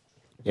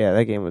 Yeah,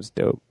 that game was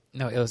dope.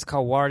 No, it was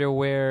called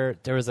WarioWare.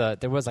 There was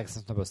like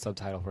some type of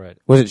subtitle for it.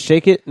 Was it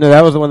Shake It? No,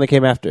 that was the one that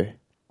came after.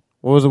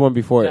 What was the one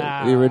before it?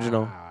 The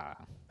original.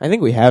 I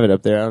think we have it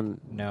up there.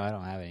 No, I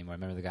don't have it anymore. I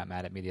remember they got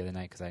mad at me the other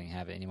night because I didn't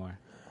have it anymore.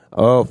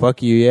 Oh,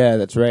 fuck you. Yeah,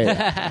 that's right.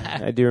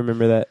 I do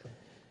remember that.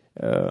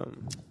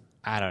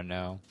 I don't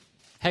know.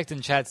 Hecht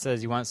in chat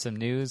says, you want some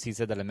news? He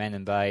said that Amanda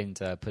Bynes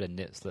put a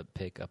nip slip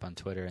pic up on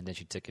Twitter, and then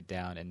she took it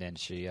down, and then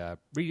she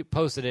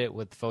reposted it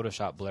with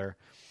Photoshop blur.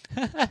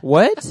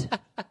 What?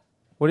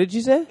 What did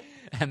you say?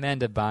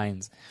 Amanda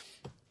Bynes.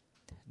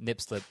 Nip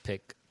slip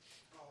pic.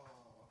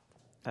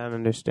 I don't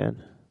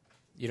understand.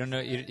 You don't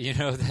know you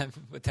know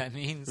what that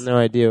means? No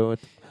idea.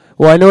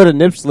 Well, I know what a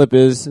nip slip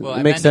is. Well,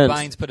 it makes Amanda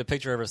sense. Bynes put a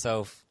picture of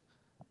herself,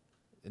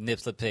 a nip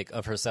slip pic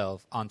of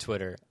herself on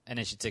Twitter, and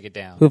then she took it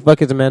down. Who the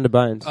fuck is Amanda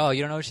Bynes? Oh,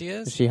 you don't know who she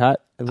is? Is she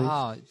hot? At least?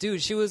 Oh,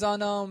 dude, she was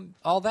on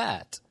All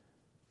That.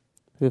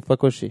 Who the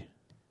fuck was she?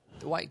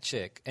 The white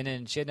chick. And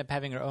then she ended up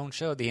having her own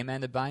show, the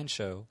Amanda Bynes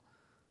Show.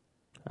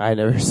 I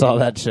never saw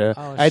that show.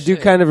 Oh, I do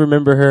shit. kind of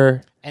remember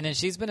her. And then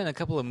she's been in a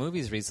couple of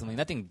movies recently.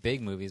 Nothing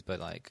big movies, but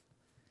like...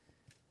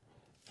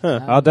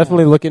 Huh. I'll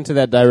definitely look into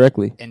that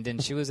directly. And then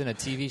she was in a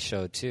TV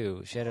show,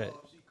 too. She had a...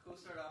 She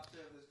co-starred opposite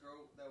of this girl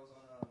that was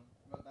on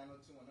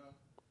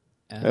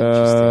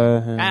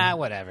 90210. Interesting.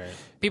 Whatever.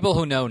 People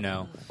who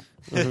know.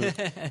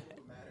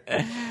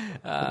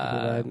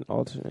 Provide an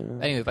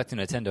alternate. Anyway, back to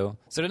Nintendo.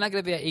 So they're not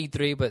going to be at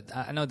E3, but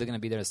I know they're going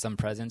to be there as some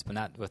presence, but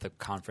not with a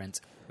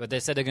conference. But they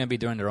said they're going to be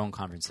doing their own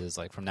conferences,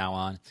 like from now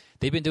on.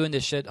 They've been doing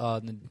this shit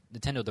on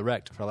Nintendo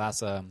Direct for the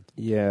last,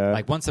 Yeah.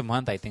 like once a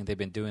month. I think they've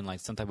been doing like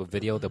some type of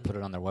video. They'll put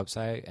it on their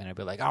website, and it'll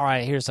be like, all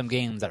right, here's some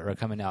games that are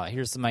coming out.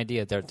 Here's some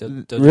ideas. They'll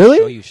just Really?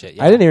 show you shit.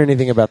 Yeah. I didn't hear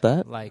anything about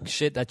that. Like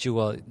shit that you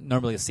will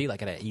normally see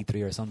like at an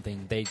E3 or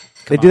something. They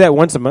They do that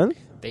once a month?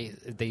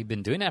 They've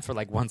been doing that for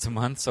like once a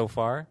month so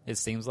far. It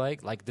seems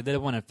like they did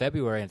one in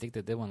February. I think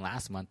they did one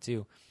last month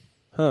too.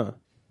 Huh.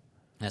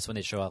 That's when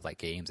they show off like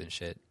games and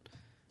shit.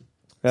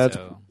 That's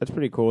So- that's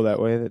pretty cool that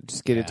way. That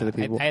just get it to the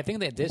people. I think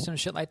they did some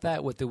shit like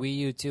that with the Wii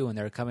U too, and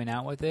they're coming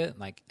out with it.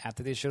 Like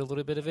after they showed a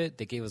little bit of it,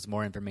 they gave us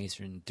more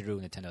information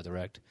through Nintendo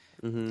Direct.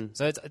 Mm-hmm.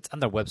 So it's on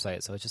their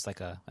website, so it's just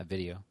like a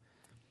video.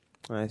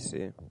 I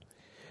see.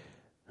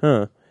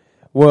 Huh.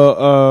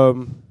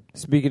 Well,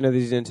 speaking of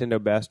these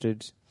Nintendo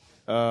bastards,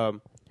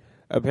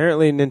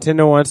 apparently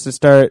Nintendo wants to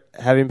start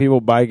having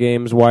people buy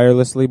games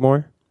wirelessly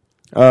more.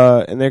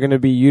 And they're going to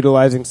be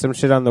utilizing some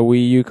shit on the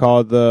Wii U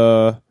called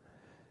the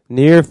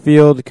Near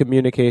Field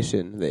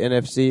Communication, the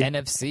NFC.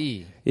 NFC.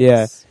 Yeah.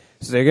 Yes.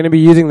 So they're going to be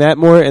using that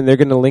more, and they're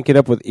going to link it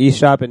up with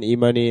eShop and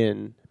eMoney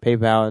and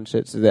PayPal and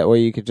shit, so that way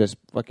you could just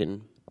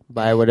fucking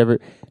buy whatever.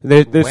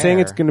 They're saying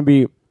it's Where? going to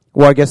be.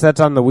 Well, I guess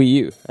that's on the Wii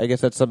U. I guess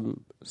that's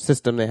some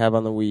system they have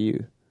on the Wii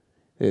U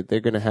that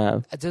they're going to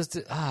have.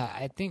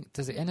 I think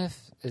is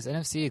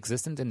NFC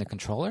existent in the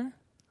controller?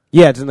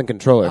 Yeah, it's in the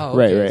controller. Oh,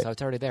 Right, okay, right. So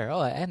it's already there. Oh,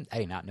 I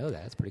did not know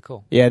that. That's pretty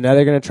cool. Yeah, now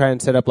they're going to try and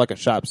set up like a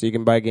shop so you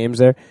can buy games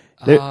there.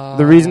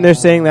 The reason they're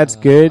saying that's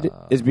good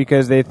is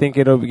because they think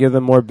it'll give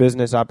them more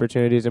business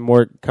opportunities and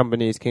more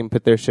companies can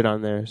put their shit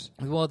on theirs.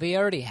 Well, they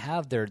already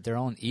have their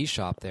own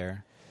eShop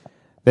there.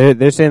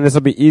 They're saying this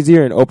will be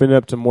easier and open it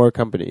up to more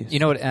companies. You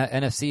know what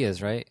NFC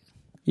is, right?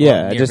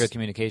 Yeah, Near field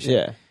communication.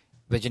 Yeah.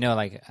 But you know,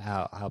 like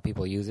how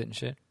people use it and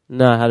shit.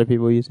 Nah, how do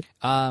people use it?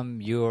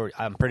 I'm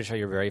pretty sure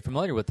you're very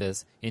familiar with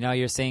this. You know,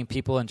 you're saying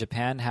people in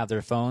Japan have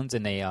their phones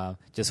and they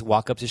just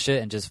walk up to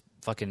shit and just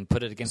fucking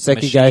put it against the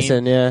machine.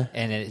 Sekigaisen, yeah.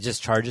 And it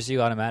just charges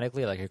you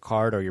automatically, like your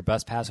card or your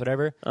bus pass,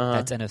 whatever.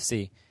 That's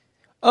NFC.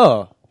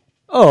 Oh,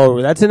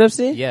 that's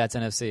NFC? Yeah, it's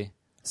NFC.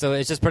 So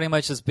it's just pretty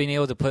much just being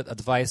able to put a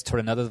device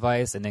toward another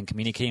device and then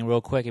communicating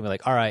real quick and be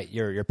like, all right,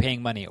 you're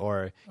paying money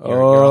or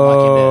you're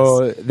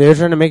unlocking this. They're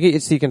trying to make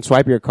it so you can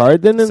swipe your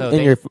card then So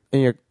in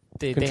your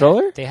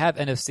controller? They have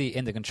NFC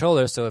in the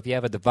controller, so if you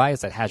have a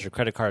device that has your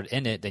credit card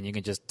in it, then you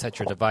can just touch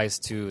your device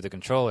to the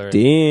controller.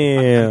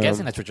 Damn. I'm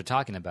guessing that's what you're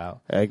talking about.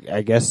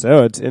 I guess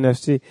so. It's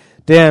NFC.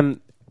 Damn.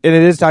 And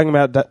it is talking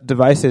about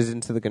devices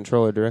into the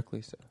controller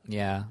directly. So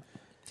Yeah.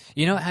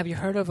 You know, have you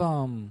heard of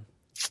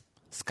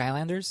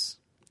Skylanders?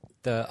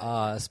 The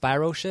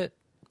Spyro shit?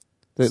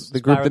 the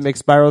group that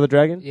makes Spyro the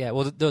Dragon? Yeah,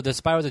 well, the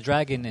Spyro the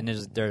Dragon, and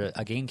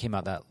a game came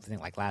out that I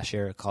think like last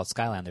year called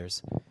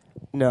Skylanders.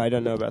 No, I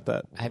don't know about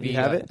that. Have you you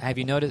have it? Have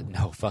you noticed?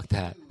 No, fuck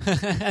that.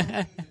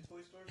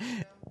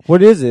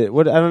 What is it?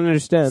 What I don't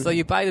understand. So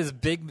you buy this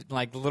big,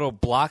 like, little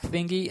block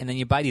thingy, and then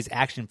you buy these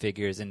action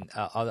figures, and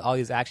all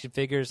these action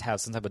figures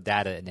have some type of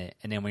data in it.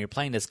 And then when you're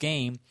playing this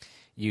game,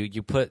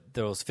 you put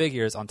those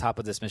figures on top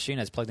of this machine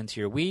that's plugged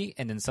into your Wii,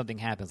 and then something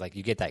happens, like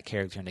you get that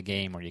character in the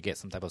game, or you get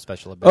some type of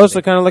special ability. Oh,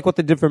 so kind of like what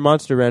they did for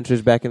Monster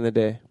Ranchers back in the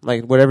day.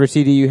 Like whatever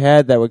CD you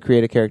had, that would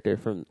create a character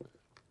from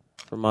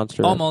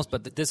Monster. Almost,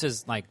 but this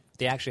is like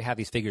they actually have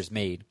these figures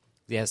made.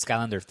 They have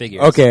Skylander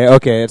figures.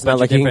 Okay. It's not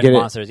like you can get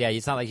monsters. Yeah,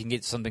 it's not like you can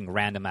get something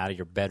random out of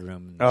your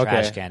bedroom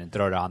trash can and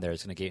throw it on there.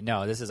 It's gonna get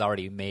this is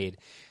already made,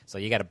 so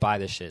you got to buy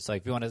this shit. So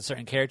if you want a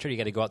certain character, you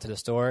got to go out to the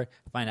store,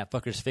 find that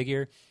fucker's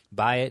figure,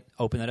 buy it,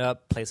 open it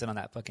up, place it on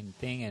that fucking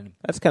thing, and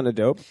That's kind of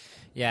dope.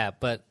 yeah.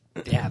 But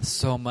they have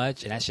so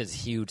much, and that shit's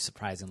huge.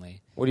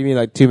 Surprisingly, What do you mean,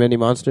 like too many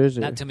monsters?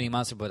 Or? not too many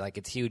monsters, but like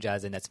it's huge,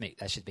 as in that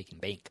shit's making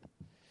bank.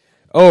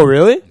 Oh,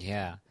 really?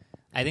 Yeah,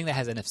 I think that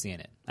has NFC in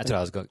it. That's what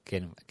I was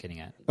getting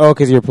at. Oh,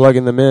 because you're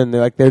plugging them in.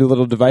 They're like they're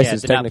little Yeah,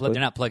 devices, they're technically.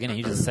 not plugging in.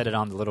 You just set it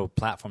on the little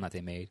platform that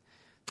they made.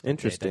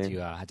 Interesting. That you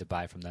had to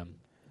buy from them.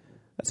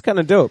 That's kind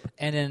of dope.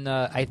 And then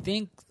I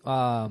think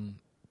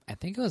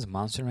it was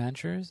Monster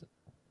Ranchers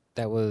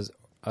that was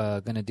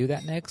going to do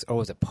that next, or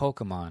was it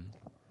Pokemon?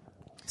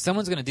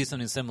 Someone's going to do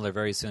something similar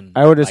very soon.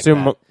 I would like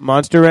assume that.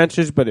 Monster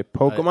Ranchers, but if A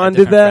Pokemon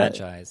did different that,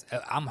 franchise.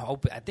 I'm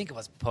hoping. I think it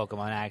was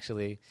Pokemon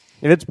actually.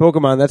 if it's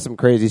Pokemon, that's some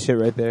crazy shit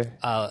right there.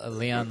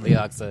 Leon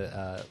Leo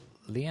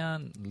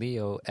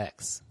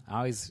X. I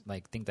always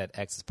think that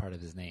X is part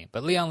of his name,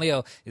 but Leon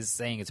Leo is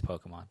saying it's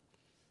Pokemon.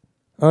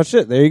 Oh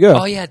shit! There you go.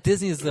 Oh yeah,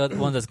 Disney's the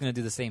one that's going to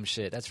do the same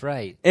shit. That's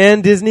right.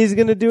 And Disney's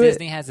gonna do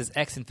Disney it. has this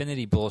X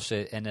Infinity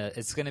bullshit, and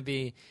it's going to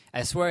be.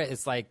 I swear,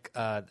 it's like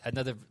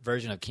another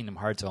version of Kingdom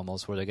Hearts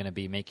almost, where they're going to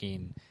be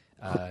making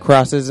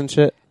Crosses and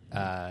shit.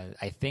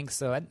 I think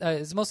so.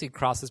 It's mostly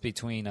crosses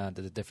between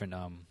the different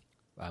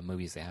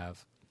movies they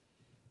have.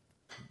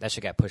 That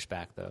shit got pushed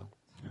back though,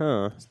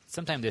 Huh.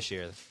 sometime this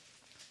year.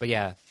 But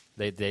yeah,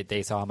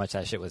 they saw how much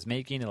that shit was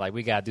making, and like,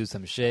 we gotta do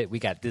some shit. We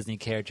got Disney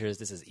characters.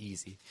 This is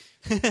easy.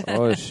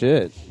 Oh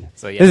shit!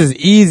 So yeah, This is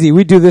easy.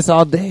 We do this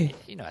all day.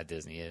 know how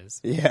Disney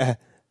is. Yeah,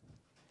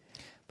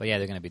 But yeah,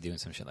 they're going to be doing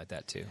some shit like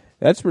that too.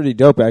 that's pretty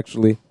dope,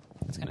 actually.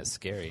 It's kind of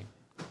scary.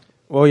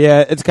 Well,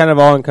 yeah, it's kind of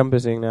all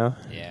encompassing now.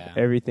 Yeah.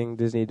 Everything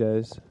Disney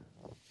does.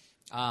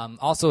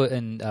 Also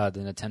in the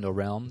Nintendo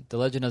realm, the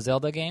Legend of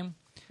Zelda game.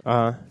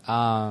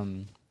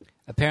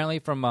 Apparently,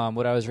 from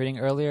what I was reading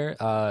earlier,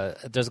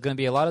 there's going to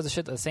be a lot of the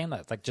shit that's the same,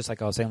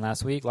 like I was saying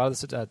last week. A lot of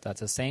the shit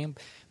that's the same,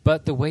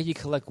 but the way you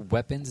collect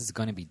weapons is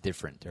going to be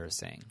different. They were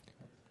saying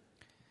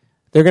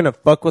They're gonna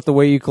fuck with the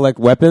way you collect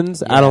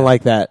weapons. Yeah. I don't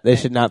like that. They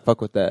should not fuck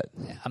with that.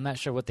 I'm not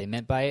sure what they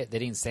meant by it. They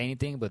didn't say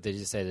anything, but they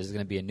just said there's going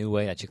to be a new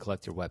way that you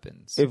collect your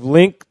weapons. If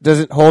Link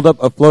doesn't hold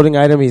up a floating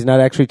item he's not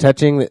actually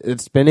touching,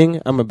 it's spinning,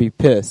 I'm gonna be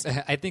pissed.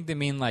 I think they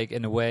mean like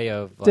in a way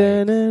of like,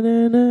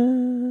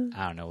 Da-na-na-na.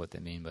 I don't know what they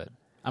mean, but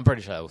I'm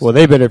pretty sure that was. Well,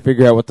 they better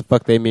figure out what the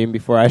fuck they mean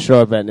before I show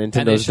up at And they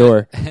Nintendo's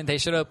door. And they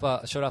showed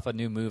off a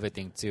new move, I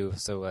think, too.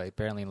 So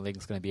apparently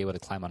Link's going to be able to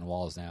climb on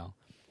walls now.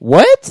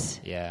 What?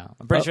 Yeah,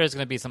 I'm pretty sure it's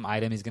going to be some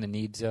item he's going to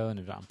need to, and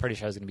I'm pretty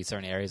sure there's going to be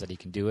certain areas that he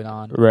can do it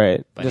on.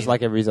 Right. But Just he-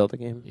 like every Zelda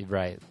game.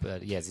 Right,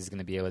 but yes, he's going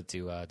to be able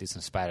to do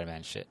some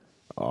Spider-Man shit.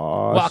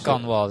 Oh, Walk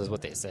on walls is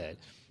what they said.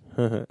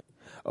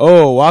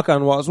 Oh, walk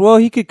on walls. Well,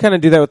 he could kind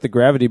of do that with the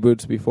gravity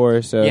boots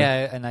before. So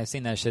Yeah, and I've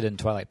seen that shit in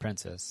Twilight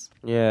Princess.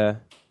 Yeah.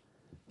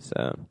 So,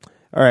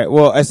 all right.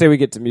 Well, I say we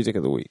get to music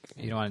of the week.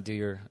 You don't want to do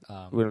your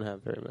We don't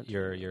have very much.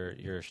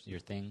 your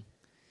thing.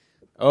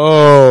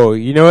 Oh,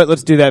 you know what?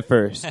 Let's do that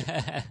first.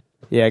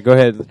 Yeah, go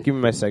ahead. Give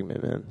me my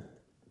segment, man.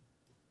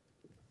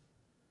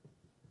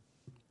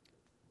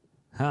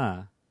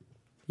 Huh?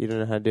 You don't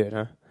know how to do it,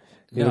 huh?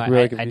 You No, look really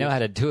I know confused. how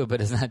to do it,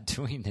 but it's not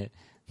doing it.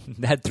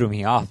 That threw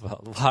me off a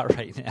lot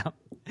right now.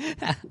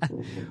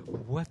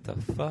 What the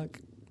fuck?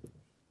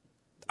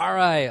 All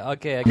right,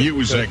 okay. I can-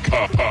 Music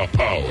power.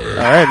 All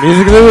right,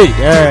 music of the week.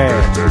 All right.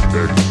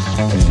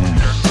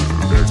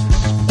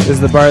 This is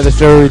the part of the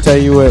show where we tell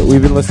you what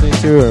we've been listening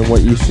to or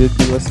what you should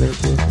be listening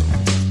to.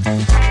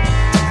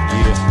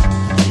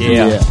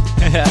 Yeah.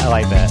 I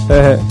like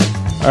that.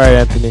 All right,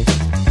 Anthony.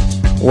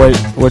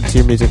 What's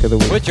your music of the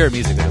week? What's your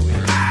music of the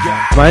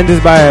week? Mine is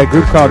by a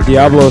group called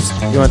Diablos.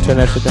 You want to turn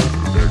that shit down?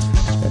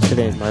 That shit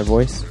ain't my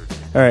voice.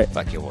 All right.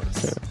 Fuck your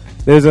voice.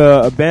 There's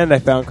a band I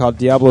found called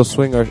Diablo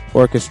Swing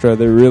Orchestra.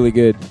 They're really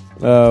good.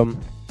 The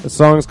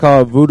song's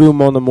called Voodoo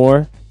Mon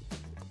Amour.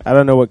 I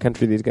don't know what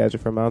country these guys are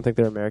from. I don't think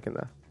they're American,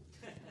 though.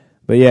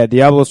 But yeah,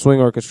 Diablo Swing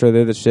Orchestra,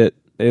 they're the shit.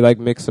 They like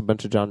mix a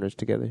bunch of genres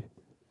together.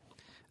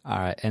 All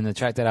right, and the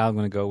track that I'm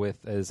going to go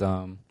with is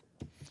I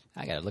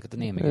gotta look at the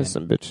name again. There's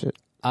some bitch shit.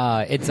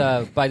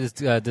 It's by this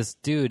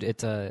dude.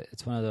 It's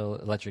one of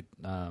the electric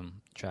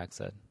tracks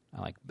that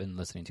I like been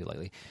listening to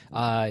lately.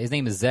 His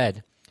name is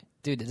Zed.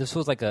 Dude, this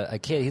was like a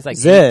kid. He's like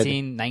Zed.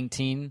 18,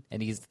 19,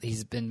 and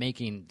he's been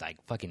making like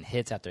fucking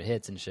hits after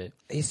hits and shit.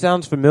 He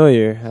sounds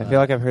familiar. I feel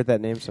like I've heard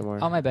that name somewhere.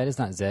 Oh my bad, it's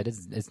not Zed.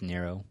 It's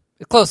Nero.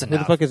 It's close Who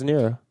enough. the fuck is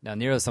Nero? No,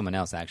 Nero's someone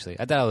else actually.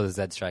 I thought it was a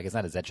Zed track. It's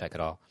not a Zed track at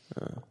all.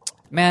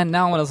 Man,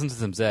 now I want to listen to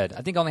some Zed.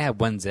 I think I only have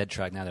one Zed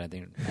track now that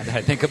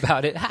I think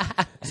about it.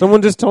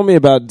 Someone just told me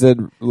about Zed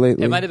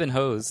lately. It might have been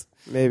Hose.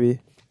 Maybe.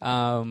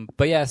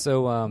 But yeah,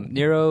 so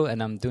Nero,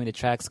 and I'm doing the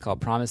tracks called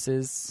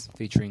Promises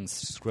featuring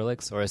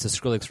Skrillex, or it's a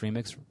Skrillex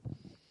remix.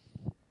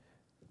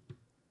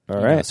 All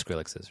You know right. what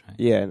Skrillex is, right?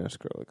 Yeah, I know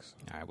Skrillex.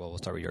 All right, well, we'll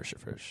start with your shit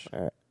first.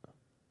 All right.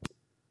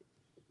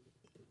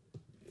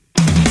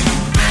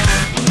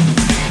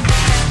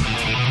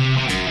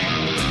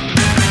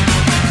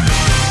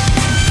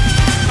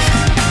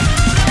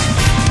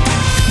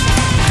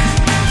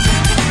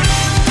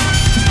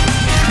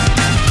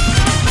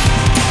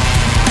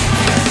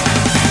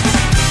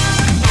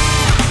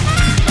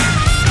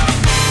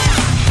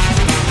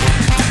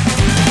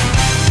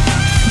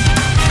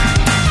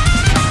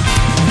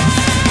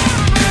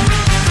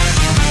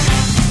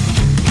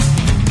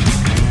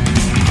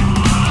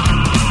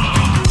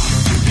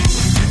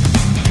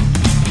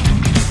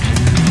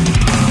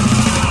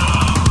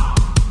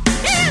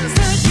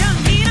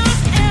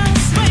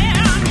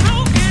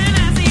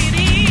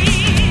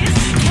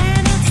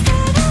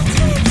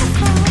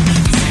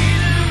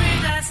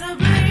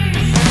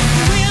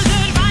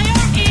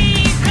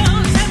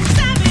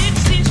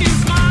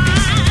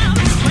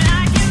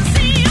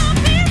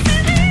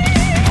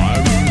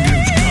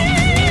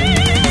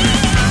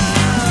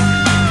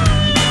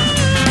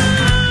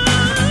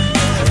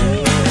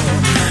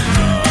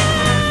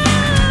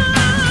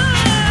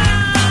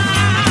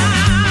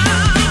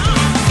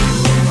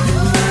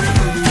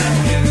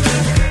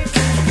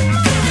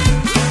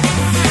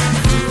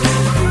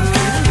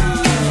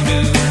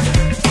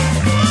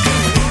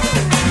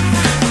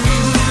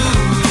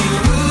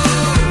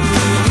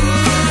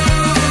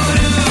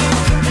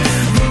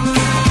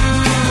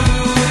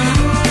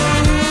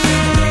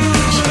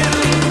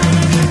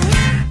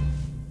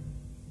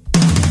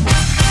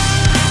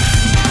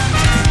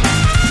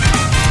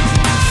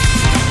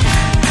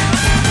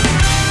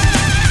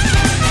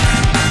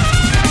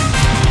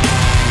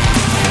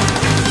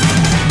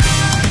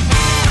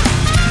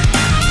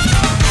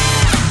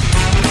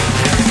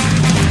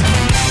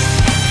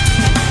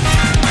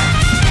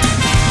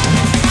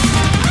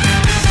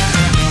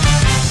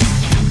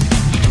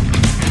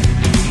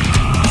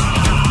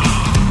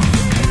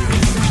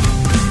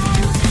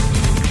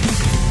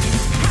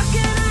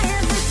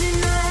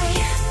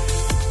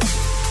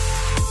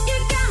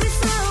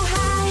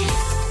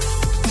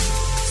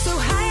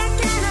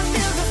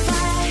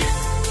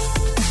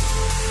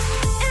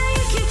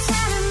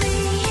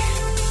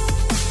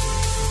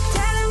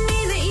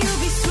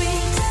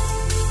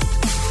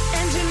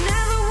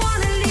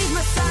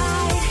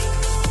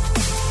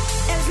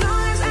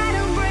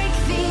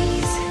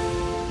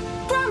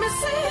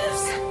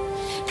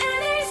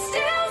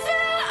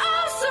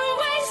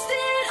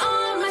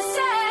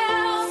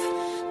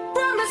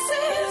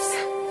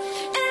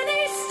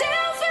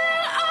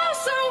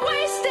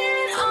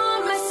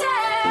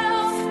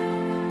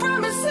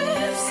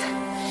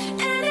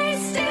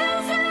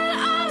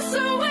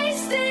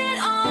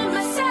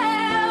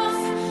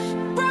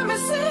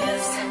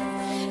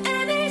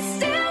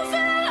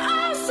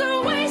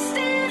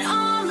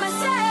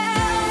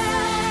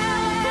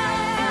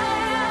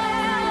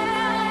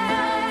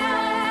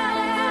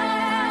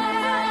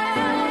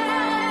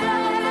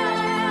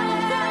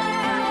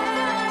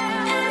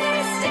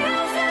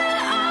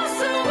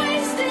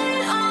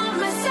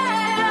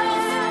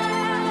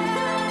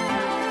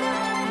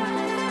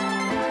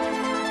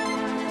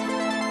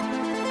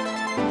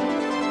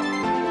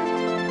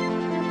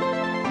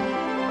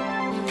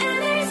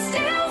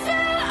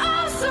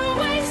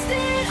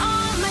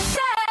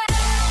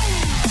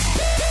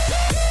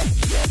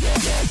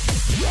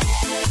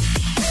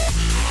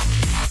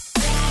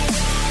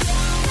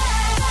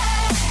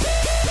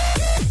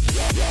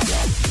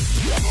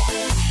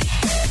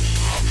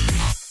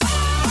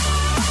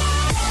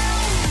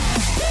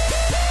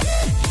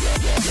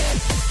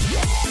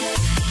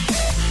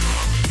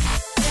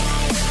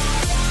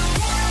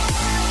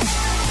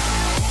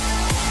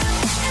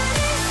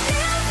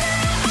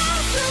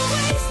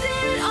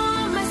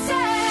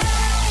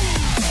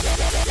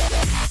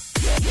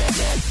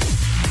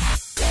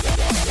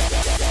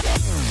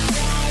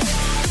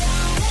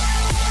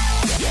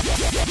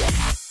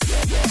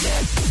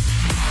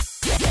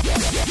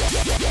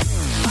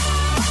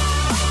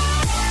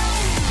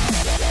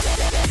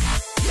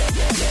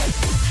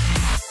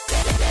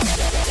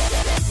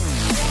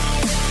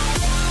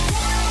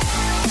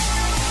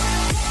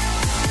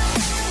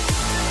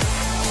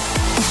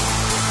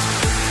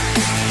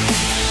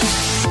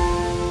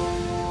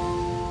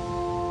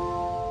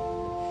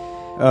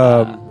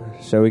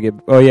 Shall we get?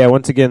 Oh yeah,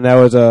 once again that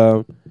was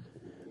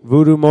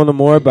Voodoo Mon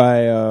Amour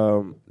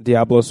by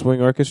Diablo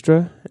Swing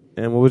Orchestra.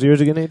 And what was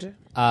yours again, AJ?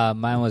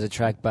 Mine was a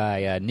track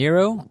by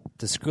Nero,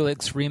 the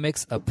Skrillex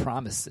remix of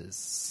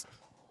Promises.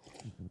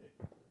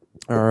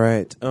 All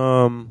right.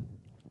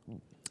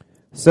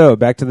 So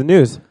back to the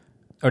news.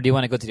 Or do you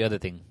want to go to the other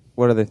thing?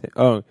 What other thing?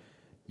 Oh,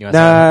 You want to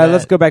start with that?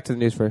 let's go back to the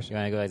news first. You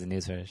want to go back to the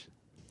news first?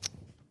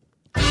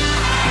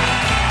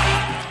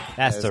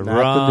 That's the not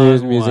wrong the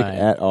news music one.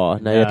 at all.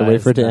 Now you have to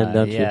wait for it to end,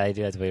 don't you? Yeah, I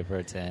do have to wait for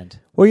it to end.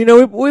 Well, you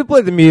know, we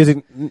played the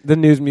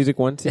news music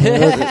once. You know,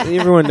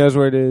 everyone knows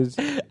where it is.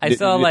 I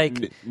saw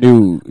like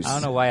news. I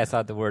don't know why I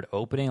thought the word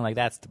opening like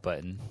that's the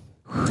button.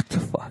 What the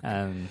fuck?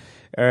 All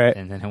right.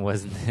 and then it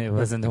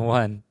wasn't the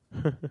one.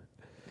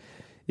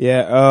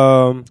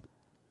 Yeah.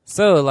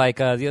 So like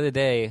the other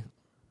day.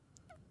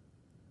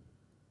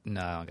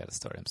 No, I don't got a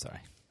story. I'm sorry.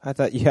 I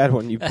thought you had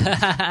one.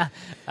 I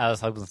was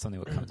hoping something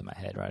would come to my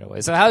head right away.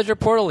 So how's your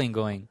portaling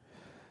going?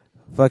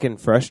 Fucking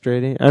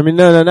frustrating. I mean,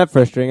 no, not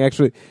frustrating.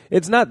 Actually,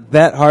 it's not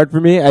that hard for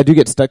me. I do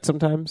get stuck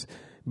sometimes,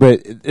 but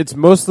it's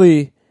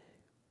mostly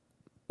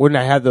when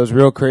I have those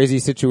real crazy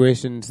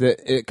situations that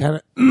it kind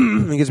of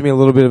gives me a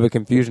little bit of a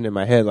confusion in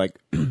my head. Like,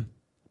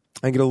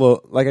 I get a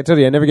little, like I told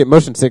you, I never get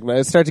motion sick, but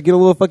I start to get a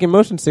little fucking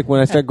motion sick when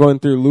I start going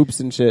through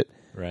loops and shit.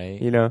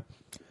 Right. You know?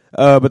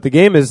 But the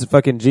game is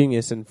fucking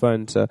genius and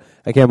fun, so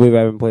I can't believe I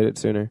haven't played it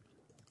sooner.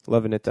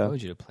 Loving it, I though.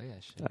 told you to play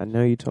that shit. I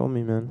know you told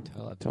me, man.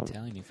 I've been Told me.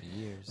 telling you for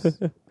years.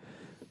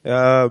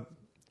 Uh,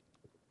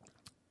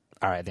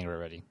 All right, I think we're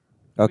ready.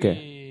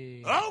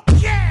 okay.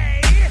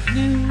 Okay.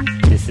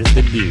 This is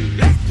the news.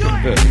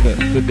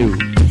 The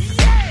news.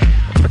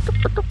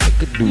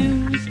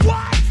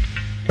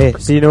 Hey,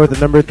 so you know what the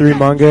number 3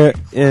 manga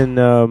in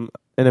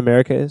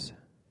America is?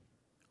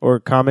 Or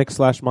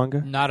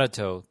comic/manga?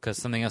 Naruto, because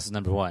something else is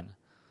number 1.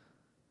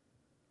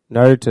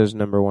 Naruto's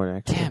number 1,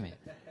 actually. Damn it.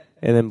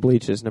 And then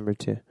Bleach is number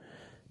 2.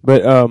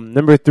 But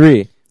number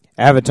 3,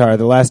 Avatar,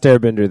 The Last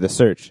Airbender, The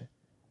Search.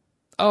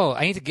 Oh,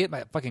 I need to get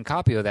my fucking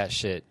copy of that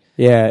shit.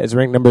 Yeah, it's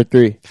ranked number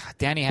 3.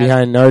 Danny has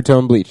Behind Naruto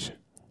and Bleach.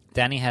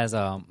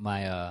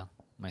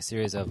 my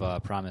series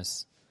of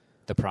Promise.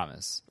 The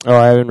Promise. Oh,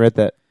 I haven't read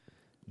that.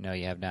 No,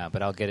 you have not,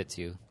 but I'll get it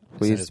to you as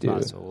Please soon as do.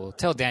 possible. We'll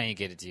tell Danny to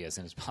get it to you as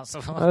soon as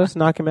possible. I'll just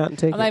knock him out and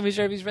take I'm not it. even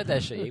sure if he's read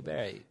that shit. You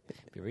better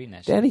be reading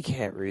that shit. Danny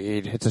can't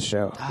read. It's a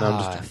show. No,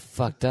 I'm I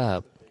fucked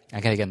up. I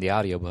gotta get in the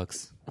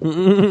audiobooks.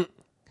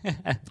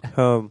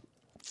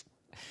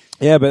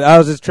 Yeah, but I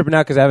was just tripping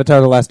out because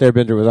Avatar: The Last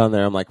Airbender was on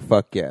there. I'm like,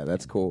 fuck yeah,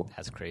 that's cool.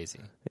 That's crazy.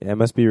 Yeah, it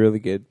must be really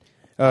good.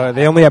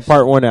 They only have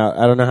part 1 out.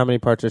 I don't know how many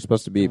parts are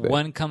supposed to be. But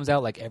One comes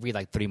out like every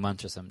 3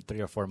 months or something,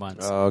 3 or 4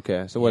 months. Oh,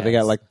 okay. So what, they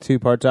Yes. got like 2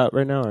 parts out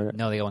right now? Or?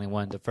 No, they only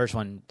one. The first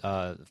one,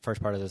 first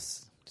part of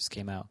this just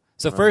came out.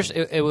 So first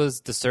it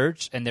was The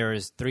Search, and there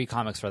was 3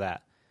 comics for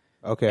that.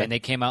 Okay. And they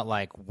came out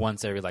like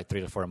once every 3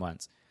 to 4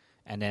 months.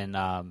 And then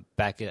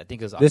back, I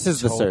think it was This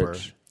is The October.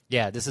 Search.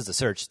 Yeah, this is The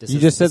Search. You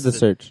just said The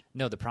Search.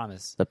 No, The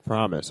Promise. The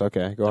Promise.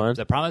 Okay, go on.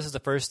 The Promise is the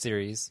first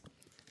series,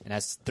 and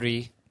that's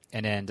 3.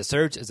 And then The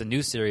Search is a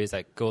new series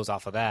that goes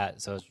off of that,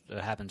 so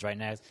it happens right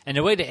next. And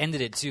the way they ended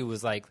it, too,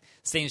 was like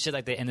same shit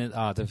like they ended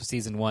the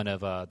season 1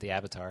 of the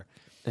Avatar.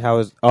 How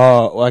is...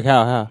 Oh, like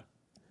how?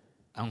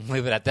 I'm gonna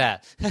leave it at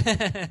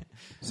that.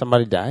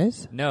 Somebody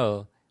dies?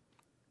 No.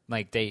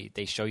 Like, they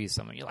show you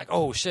someone. You're like,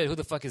 oh, shit, who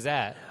the fuck is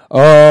that?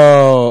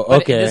 Oh,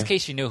 But okay. in this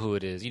case, you know who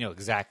it is. You know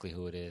exactly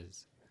who it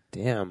is.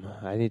 Damn,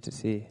 I need to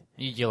see.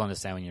 You'll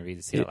understand when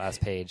you see the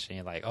last page, and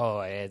you're like,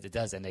 oh, it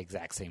does end the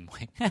exact same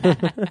way.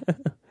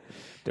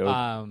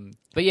 Dope.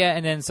 But yeah,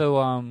 and then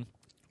so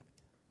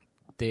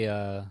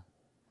the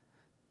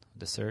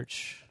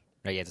Search.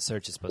 Right, yeah, The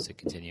Search is supposed to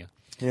continue.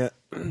 Yeah.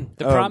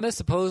 The Promise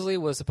supposedly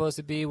was supposed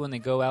to be when they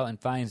go out and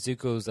find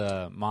Zuko's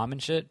mom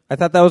and shit. I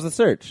thought that was The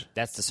Search.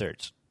 That's The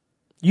Search.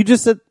 You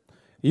just said...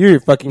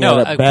 You're fucking that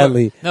up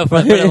badly. for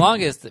the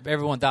longest,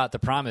 everyone thought The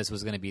Promise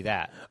was going to be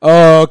that.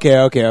 Oh,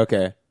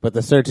 okay. But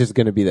The Search is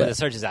going to be But that. The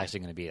Search is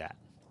actually going to be that.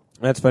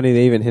 That's funny.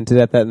 They even hinted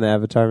at that in the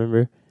Avatar,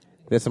 remember?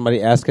 That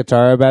somebody asked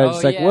Katara about it. Oh,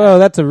 She's like, yeah. whoa,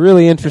 that's a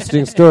really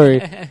interesting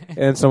story.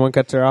 And someone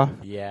cuts her off.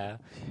 Yeah,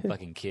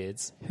 fucking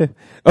kids.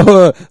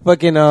 Oh,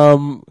 fucking,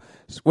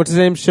 what's his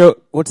name?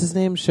 What's his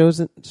name?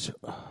 Tenzin's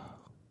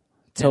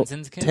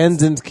kids?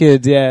 Tenzin's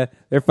kids, yeah.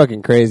 They're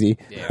fucking crazy.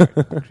 They are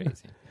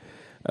crazy.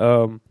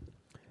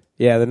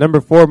 Yeah, the number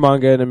 4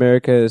 manga in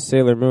America is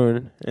Sailor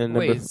Moon. And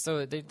Wait,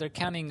 so they're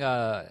counting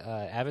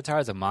Avatar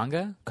as a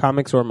manga?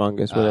 comics or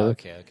mangas, whatever.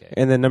 Okay.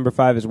 And then number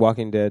 5 is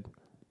Walking Dead.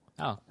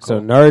 Oh, cool. So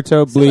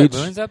Naruto, Bleach.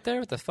 Sailor Moon's up there?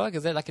 What the fuck?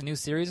 Is that like a new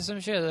series or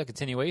some shit? Is that a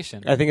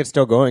continuation? I think it's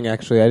still going,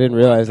 actually. I didn't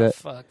realize What that.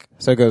 the fuck?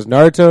 So it goes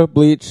Naruto,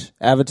 Bleach,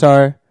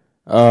 Avatar,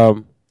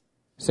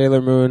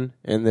 Sailor Moon,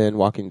 and then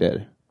Walking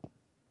Dead.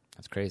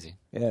 That's crazy.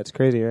 Yeah, it's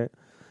crazy, right?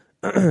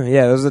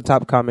 Yeah, those are the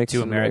top comics.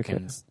 Two in America.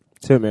 Americans.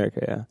 To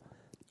America, yeah.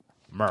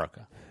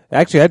 America.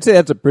 Actually, I'd say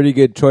that's a pretty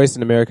good choice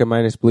in America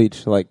minus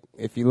Bleach. Like,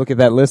 if you look at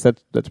that list,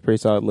 that's a pretty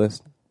solid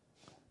list.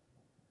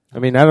 I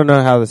mean, I don't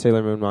know how the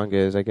Sailor Moon manga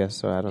is, I guess,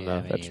 so I don't know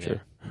if me that's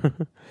either. true.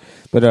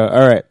 But,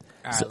 all right.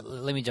 All All right,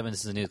 let me jump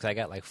into the news because I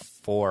got like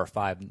 4 or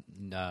 5.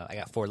 I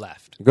got 4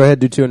 left. Go ahead,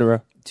 do 2 in a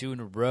row. 2 in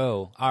a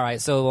row. All right,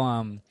 so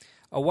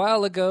a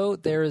while ago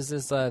there was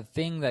this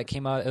thing that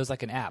came out. It was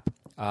like an app.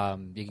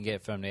 You can get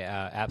it from the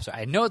App Store.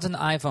 I know it's on the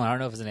iPhone. I don't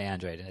know if it's on the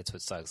Android, and that's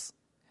what sucks.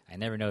 I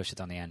never know if shit's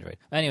on the Android.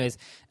 But anyways,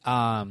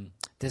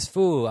 this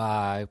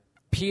fool,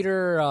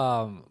 Peter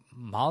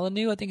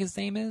Molyneux, I think his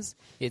name is.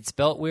 It's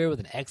spelt weird with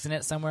an X in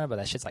it somewhere, but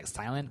that shit's like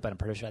silent, but I'm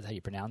pretty sure that's how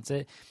you pronounce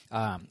it.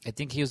 I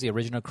think he was the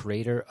original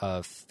creator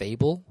of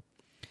Fable.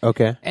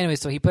 Okay. Anyway,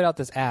 so he put out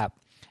this app,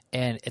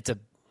 and it's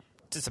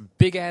just a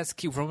big ass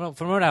cube. From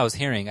what I was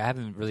hearing, I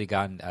haven't really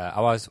gotten. I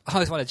always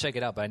wanted to check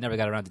it out, but I never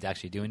got around to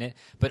actually doing it.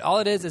 But all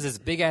it is this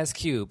big ass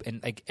cube,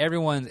 and like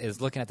everyone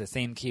is looking at the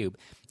same cube.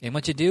 And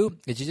what you do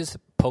is you just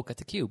poke at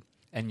the cube,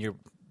 and you're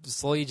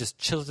slowly just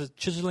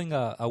chiseling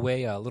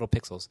away little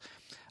pixels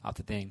off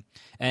the thing.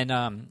 And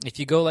if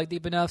you go like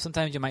deep enough,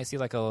 sometimes you might see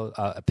like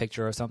a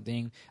picture or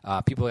something.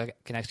 People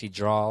can actually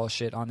draw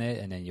shit on it,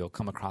 and then you'll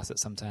come across it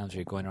sometimes when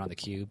you're going around the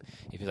cube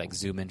if you like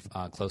zoom in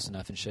close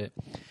enough and shit.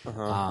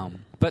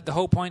 But the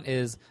whole point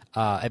is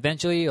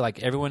eventually,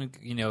 like everyone,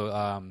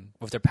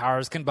 with their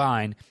powers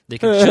combined, they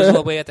can chisel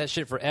away at that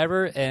shit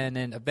forever, and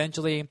then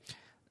eventually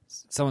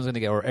everyone's going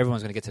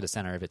to get to the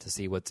center of it to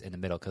see what's in the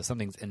middle, because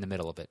something's in the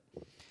middle of it.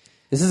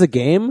 This is a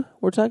game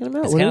we're talking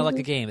about? It's kind of like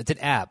a game. It's an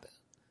app.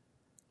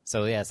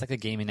 So yeah, it's like a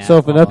gaming app. So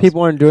if enough almost.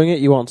 people aren't doing it,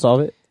 you won't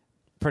solve it?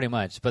 Pretty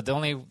much. But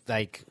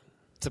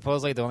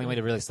supposedly the only way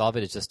to really solve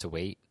it is just to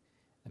wait.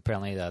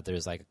 Apparently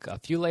there's like a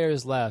few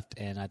layers left,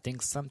 and I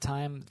think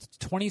sometime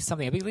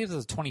 20-something, I believe it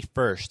was the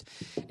 21st,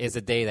 is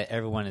the day that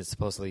everyone is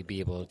supposedly be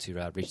able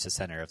to reach the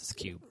center of this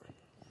cube.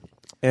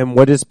 And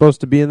what is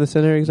supposed to be in the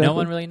center exactly? No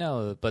one really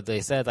knows, but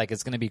they said like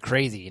it's going to be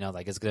crazy,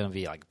 like it's going to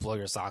be like blow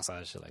your socks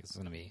out, shit. Like it's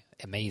going to be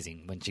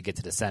amazing once you get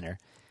to the center.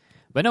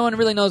 But no one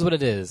really knows what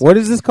it is. What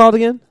is this called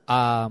again?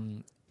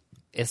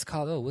 It's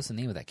called, what's the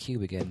name of that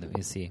cube again? Let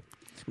me see.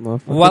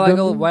 While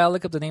I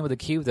look up the name of the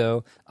cube,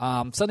 though,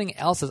 something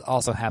else is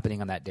also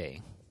happening on that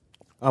day.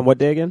 On what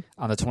day again?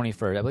 On the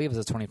 21st. I believe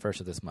it's the 21st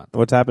of this month.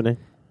 What's happening?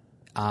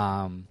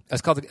 By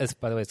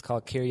the way, it's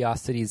called the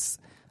Curiosity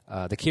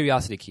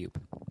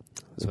Cube.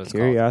 The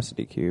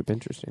Curiosity Cube.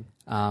 Interesting.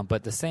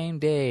 But the same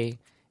day,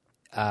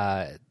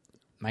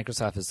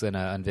 Microsoft is going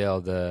to unveil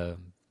the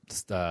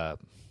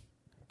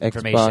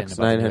information Xbox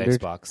about 900. the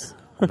Xbox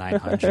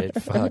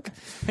 900. Fuck.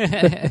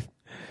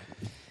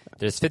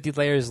 There's 50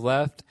 layers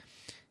left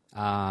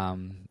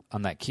on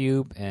that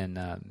cube, and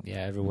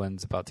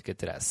everyone's about to get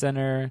to that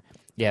center.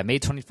 Yeah, May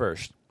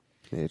 21st.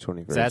 May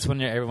 21st. So that's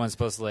when everyone's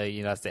supposed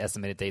to, that's the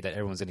estimated date that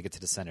everyone's going to get to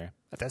the center.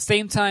 At the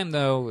same time,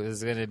 though,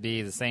 is going to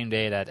be the same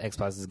day that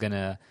Xbox is going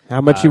to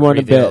How much you want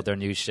to bet? Their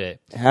new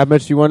shit. How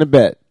much you want to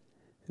bet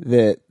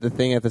that the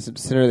thing at the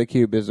center of the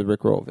cube is a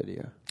Rickroll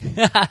video?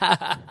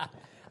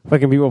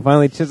 Fucking people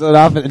finally chisel it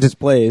off and it just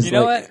plays. You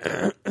know what?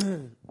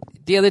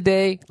 The other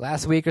day,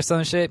 last week or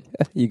some shit,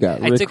 You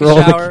got I took a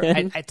Rickroll shower.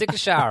 again? I took a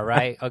shower,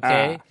 right?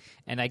 Okay,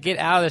 and I get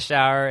out of the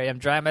shower. And I'm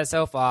drying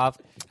myself off.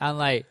 I'm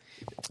like,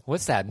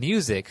 "What's that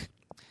music?"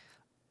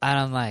 And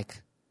I'm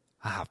like,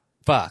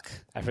 fuck!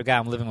 I forgot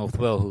I'm living with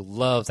Will, who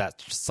loves that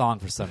song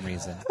for some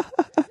reason.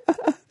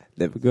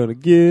 Never gonna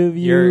give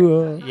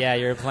you up.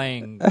 You're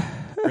playing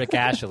Rick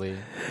Ashley.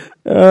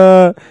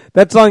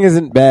 That song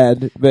isn't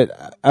bad,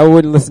 but I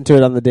wouldn't listen to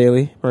it on the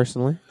daily,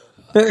 personally.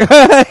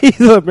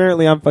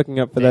 Apparently, I'm fucking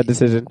up for that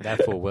decision.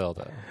 That fool will,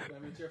 though. I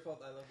mean, it's your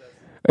fault. I love that song.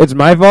 It's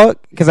my fault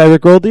because I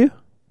Rickrolled you?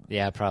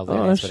 Yeah, probably.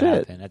 Oh, That's what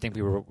shit. happened. I think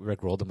we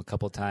Rickrolled him a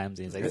couple times,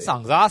 and he's like, "This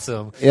song's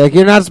awesome." Yeah, like,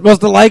 you're not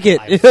supposed to like it.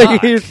 Like,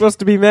 fuck. You're supposed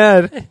to be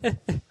mad.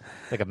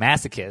 Like a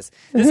masochist.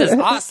 This is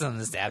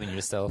awesome. Stabbing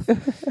yourself.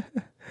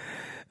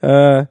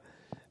 But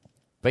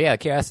yeah,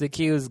 Curiosity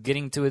Cube is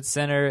getting to its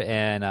center,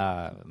 and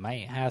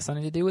might have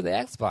something to do with the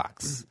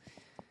Xbox.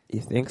 You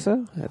think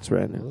so? That's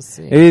random. We'll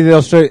see. Maybe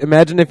they'll show.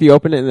 Imagine if you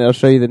open it and they'll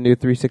show you the new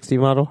 360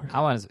 model.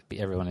 I want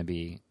everyone to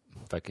be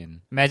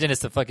fucking. Imagine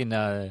it's the fucking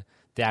the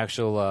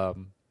actual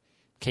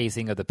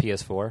casing of the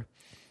PS4.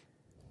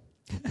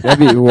 That'd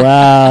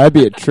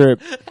be a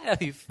trip. That'd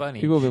be funny.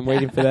 People have been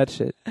waiting for that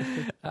shit.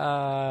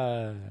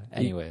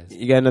 Anyways,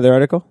 You got another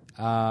article?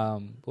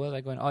 what was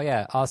I going? Oh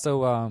yeah.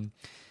 Also,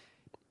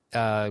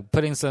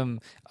 putting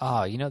some.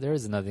 There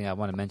is another thing I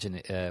want to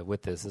mention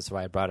with this. This is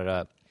why I brought it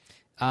up.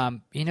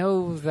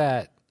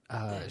 That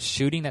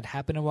shooting that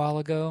happened a while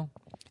ago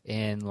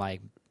in where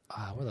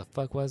the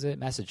fuck was it?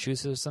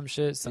 Massachusetts or some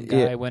shit. Some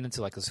guy went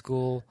into like a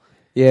school.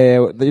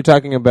 Yeah. You're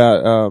talking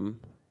about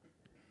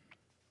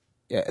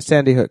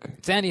Sandy Hook.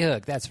 Sandy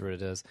Hook, that's what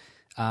it is.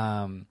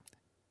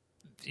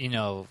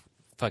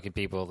 Fucking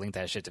people link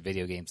that shit to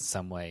video games in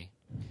some way.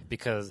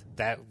 Because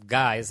that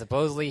guy,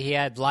 supposedly he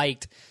had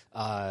liked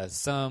what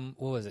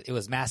was it? It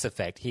was Mass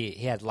Effect. He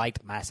had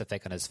liked Mass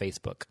Effect on his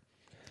Facebook.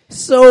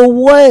 So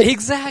what?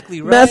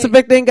 Exactly, right? Mass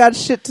Effect ain't got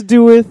shit to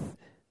do with...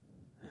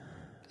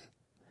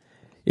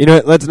 You know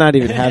what? Let's not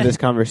even have this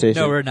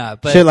conversation. No, we're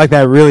not. But shit like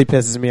that really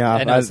pisses me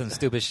off. I know some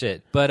stupid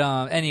shit. But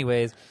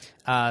anyways,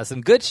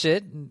 Some good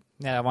shit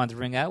that I wanted to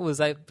bring out was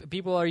like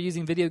people are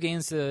using video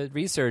games to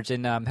research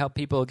and help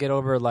people get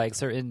over like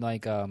certain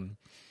like in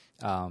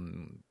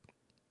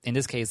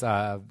this case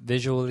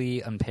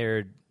visually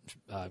impaired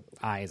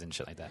eyes and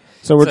shit like that.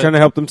 So we're trying to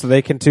help them so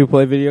they can too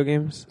play video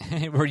games?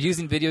 We're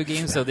using video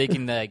games so they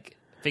can like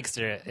fix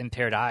their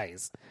impaired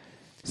eyes.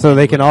 So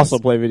they can also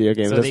play video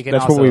games. So That's, they can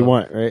that's what we also-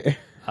 want, right?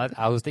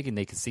 I was thinking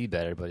they could see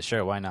better, but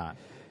sure, why not?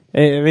 I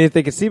mean, if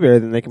they can see better,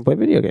 then they can play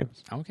video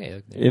games.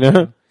 Okay. You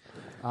know?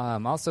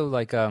 Also,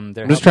 like, they're I'm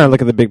just trying to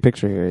look at the big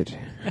picture here, AJ.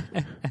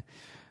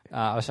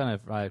 I was trying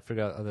to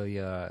figure out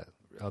the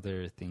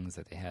other things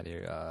that they had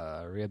here.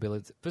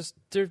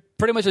 They're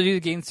pretty much using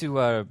games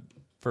to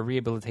for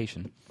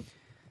rehabilitation.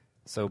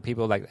 So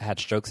people like had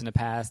strokes in the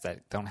past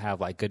that don't have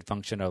like good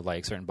function of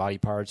like certain body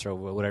parts or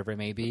whatever it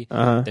may be.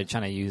 Uh-huh. They're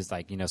trying to use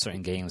like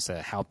certain games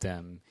to help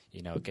them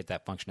get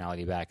that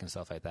functionality back and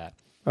stuff like that.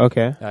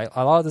 Okay.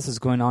 A lot of this is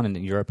going on in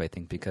Europe, I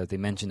think, because they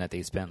mentioned that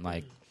they spent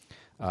like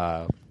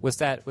what's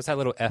that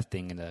little F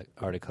thing in the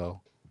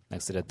article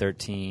next to the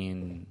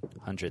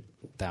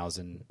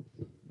 1,300,000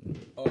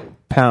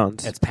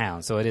 Pounds. It's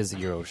pounds, so it is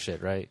Euro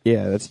shit, right?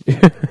 Yeah, that's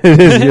it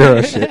is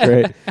Euro shit,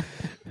 right?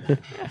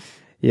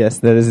 Yes,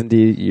 that is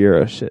indeed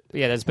Euro shit.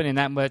 But yeah, they're spending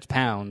that much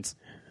pounds.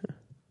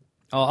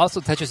 Oh, also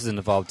Tetris is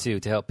involved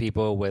too to help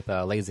people with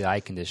lazy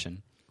eye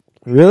condition.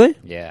 Really?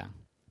 Yeah.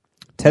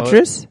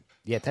 Tetris?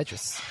 Yeah,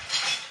 Tetris.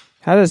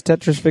 How does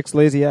Tetris fix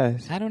lazy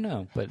eyes? I don't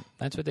know, but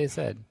that's what they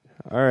said.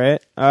 All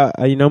right.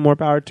 More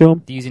power to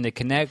them? They're using the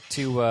Kinect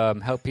to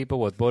help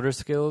people with motor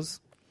skills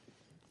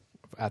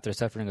after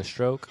suffering a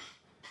stroke.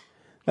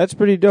 That's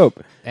pretty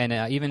dope. And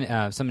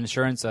even some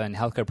insurance and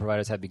healthcare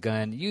providers have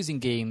begun using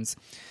games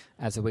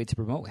as a way to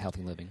promote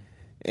healthy living.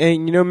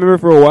 And remember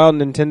for a while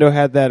Nintendo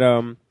had that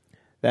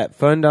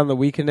fund on the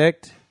Wii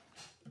Connect?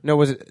 No,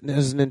 was it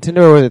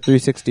Nintendo or was it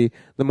 360?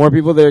 The more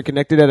people that are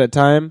connected at a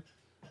time,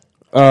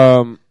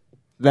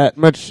 that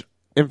much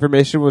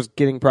information was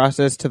getting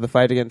processed to the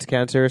fight against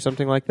cancer or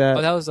something like that.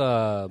 Oh, that was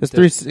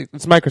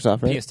It's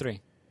Microsoft, right? PS3.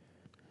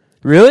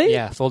 Really?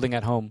 Yeah, folding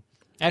at home.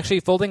 Actually,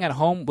 folding at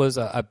home was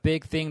a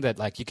big thing that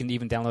like you can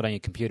even download on your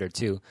computer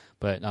too.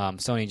 But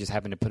Sony just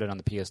happened to put it on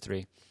the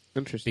PS3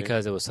 Interesting.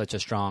 because it was such a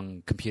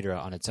strong computer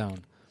on its own.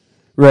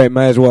 Right,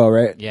 might as well,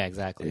 right? Yeah,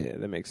 exactly. Yeah,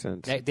 that makes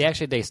sense.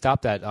 They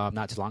stopped that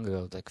not too long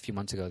ago, like a few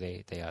months ago.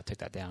 They took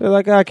that down. They're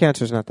like,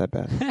 cancer's not that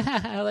bad.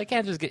 Like,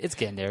 it's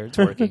getting there. It's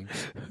working.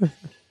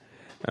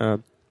 All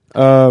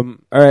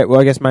right, well,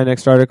 I guess my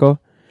next article.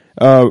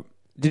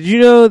 Did you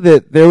know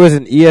that there was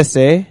an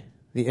ESA,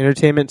 the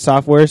Entertainment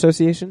Software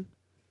Association?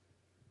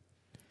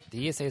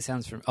 The ESA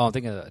sounds from. Oh, I'm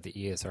thinking of the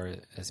ESRB.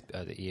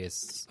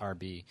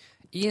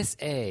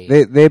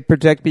 ESA. They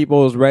protect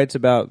people's rights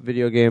about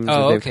video games if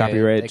they have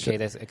copyrights. Okay,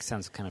 that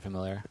sounds kind of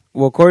familiar.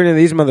 Well, according to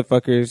these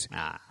motherfuckers,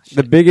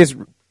 the biggest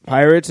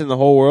pirates in the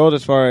whole world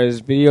as far as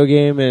video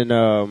game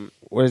and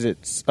what is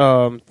it?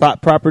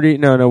 Thought property?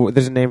 No,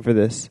 there's a name for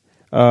this.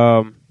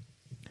 Not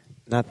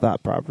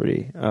thought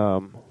property.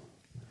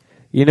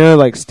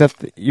 Like stuff,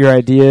 your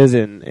ideas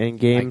and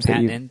games like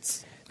that you.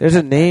 patents. There's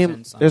a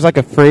name. There's like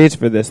a phrase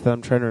for this that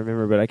I'm trying to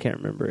remember, but I can't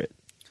remember it.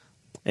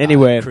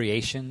 Anyway,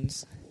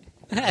 creations.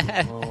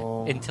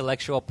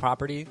 Intellectual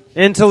property.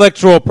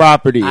 Intellectual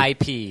property.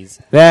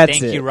 IPs. That's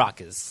Thank it. you,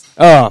 Raucus.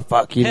 Oh,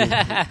 fuck. He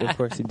didn't. Of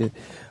course he did.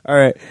 All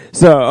right.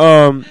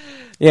 So,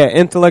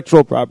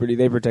 intellectual property.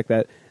 They protect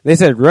that. They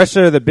said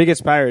Russia are the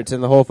biggest pirates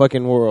in the whole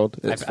fucking world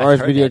as far as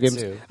heard video that games.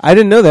 too. I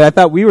didn't know that. I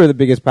thought we were the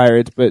biggest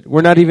pirates, but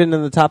we're not even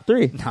in the top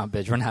 3. No,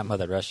 bitch, we're not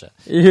Mother Russia.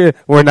 Yeah,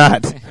 we're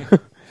not.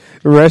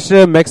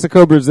 Russia,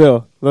 Mexico,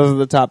 Brazil. Those are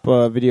the top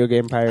video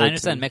game pirates. I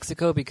understand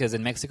Mexico because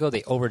in Mexico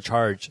they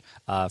overcharge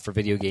for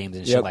video games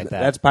and shit like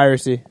that. That's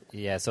piracy.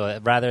 Yeah, so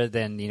rather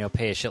than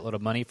pay a shitload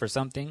of money for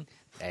something,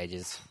 they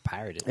just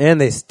pirate it. And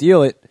they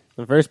steal it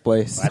in the first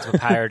place. Well, that's what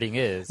pirating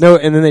is. No,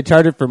 and then they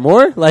charge it for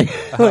more? Like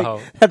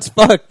Oh. that's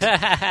fucked.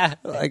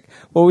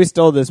 We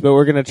stole this, but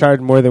we're going to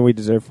charge more than we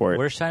deserve for it.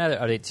 Where's China?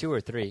 Are they 2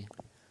 or 3?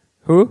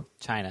 Who?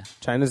 China.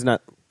 China's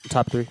not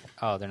top 3.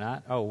 Oh, they're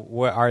not? Oh,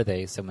 where are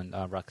they? Someone,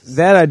 Raucus.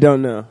 That I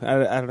don't know.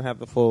 I don't have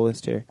the full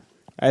list here.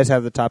 I just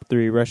have the top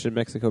 3, Russia,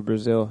 Mexico,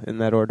 Brazil, in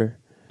that order.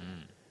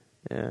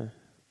 Yeah.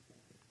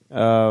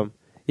 That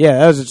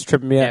was just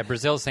tripping me out. Yeah,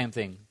 Brazil, same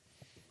thing.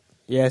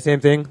 Yeah, same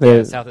thing?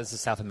 Yeah, this is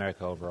South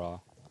America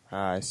overall.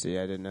 Ah, I see.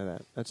 I didn't know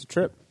that. That's a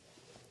trip.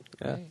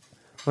 Yeah.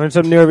 Learn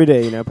something new every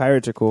day,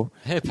 Pirates are cool.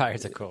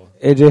 Pirates are cool.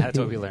 AJ? That's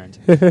what we learned.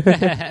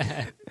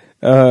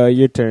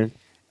 Your turn.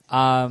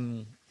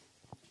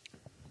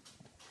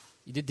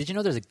 Did you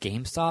know there's a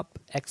GameStop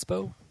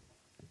Expo?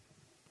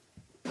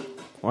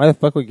 Why the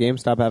fuck would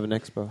GameStop have an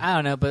expo? I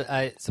don't know,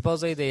 but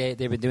supposedly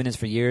they've been doing this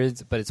for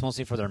years, but it's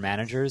mostly for their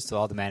managers. So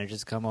all the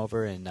managers come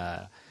over and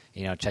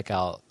check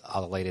out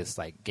all the latest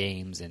like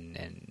games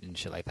and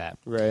shit like that.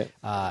 Right.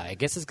 I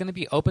guess it's going to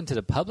be open to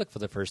the public for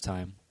the first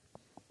time.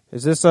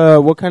 Is this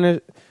what kind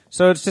of?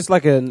 So it's just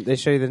like they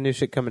show you the new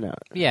shit coming out.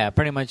 Yeah,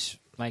 pretty much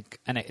it's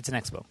an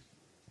expo.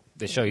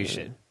 They show you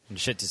shit. and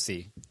shit to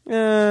see.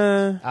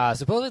 Bullshit.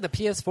 Supposedly the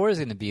PS4 is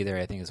going to be there.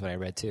 I think is what I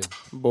read too.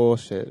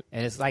 Bullshit.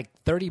 And it's like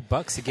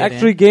 $30 to get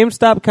Actually, in.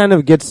 GameStop kind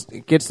of gets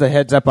the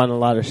heads up on a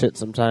lot of shit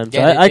sometimes.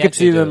 Yeah, I they could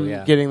see actually them do,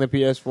 yeah. getting the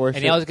PS4 And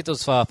shit. they always get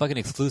those fucking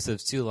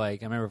exclusives too.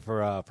 Like I remember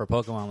for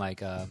Pokemon,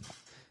 like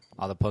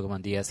all the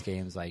Pokemon DS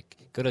games, like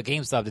go to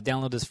GameStop to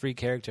download this free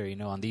character,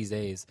 on these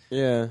days.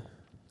 Yeah.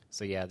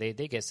 So yeah, they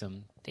get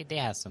some. They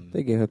have some.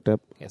 They get hooked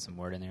up. Get some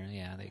word in there.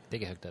 Yeah, they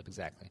get hooked up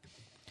exactly.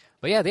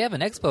 But yeah, they have an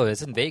expo.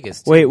 It's in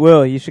Vegas. Too. Wait,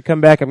 Will, you should come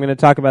back. I'm going to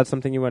talk about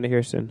something you want to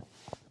hear soon.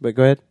 But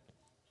go ahead.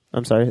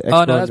 I'm sorry. Oh Expo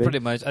no, in that's Vegas. pretty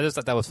much. I just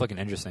thought that was fucking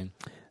interesting.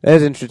 That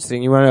is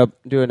interesting. You want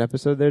to do an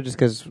episode there just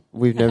because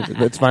we've never,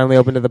 it's finally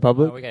open to the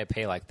public? Oh, we gotta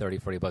pay like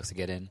 $30-$40 to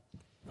get in.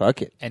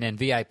 Fuck it. And then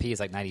VIP is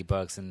like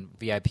 $90, and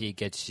VIP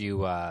gets you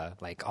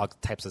like all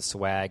types of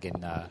swag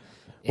and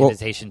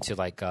invitation to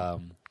like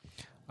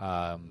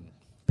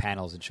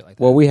panels and shit like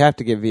that. Well, we have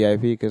to get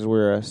VIP because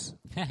we're us.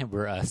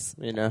 We're us.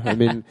 I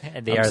mean,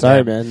 And they I'm are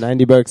sorry, them. man.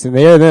 $90 and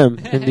they are them.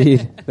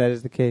 Indeed. That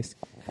is the case.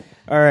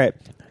 All right.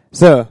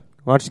 So,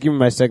 why don't you give me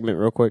my segment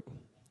real quick?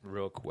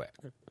 Real quick.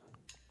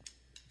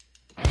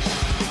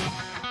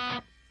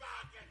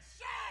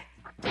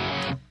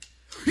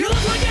 You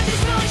look like empty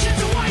smelling shit,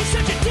 so why you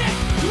such a dick?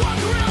 You walk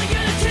around like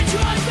an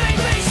attention on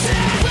baby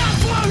sick. Run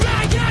for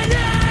agony.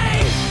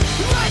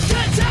 Life's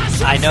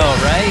catastrophe. I know,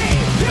 right?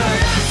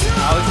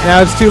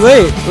 Now it's too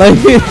late. Like,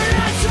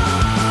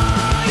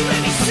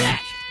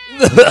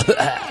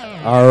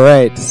 all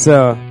right.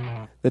 So,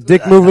 the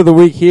dick move of the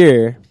week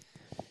here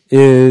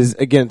is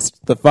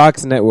against the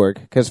Fox Network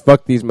because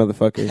fuck these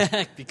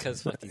motherfuckers.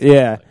 Because fuck these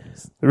Yeah.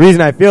 motherfuckers. The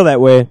reason I feel that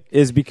way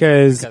is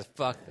because Because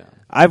fuck them.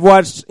 I've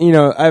watched,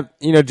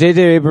 J.J.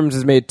 Abrams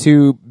has made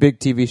 2 big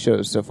TV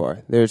shows so far.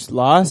 There's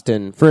Lost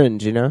and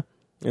Fringe, and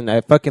I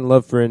fucking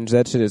love Fringe.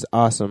 That shit is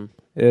awesome.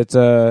 It's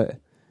about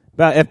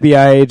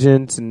FBI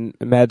agents and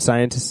mad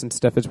scientists and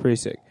stuff. It's pretty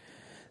sick.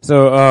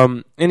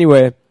 So,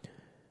 anyway,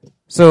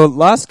 so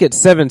Lost gets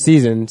 7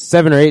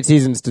 or 8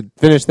 seasons to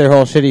finish their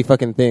whole shitty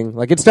fucking thing.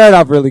 Like, it started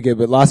off really good,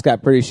 but Lost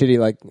got pretty shitty,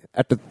 like,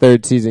 after the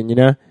 3rd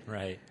season,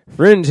 Right.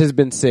 Fringe has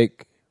been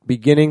sick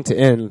beginning to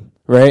end,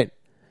 right?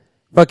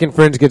 Fucking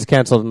Fringe gets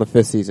canceled in the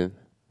 5th season.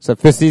 So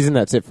 5th season,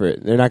 that's it for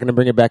it. They're not going to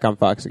bring it back on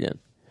Fox again.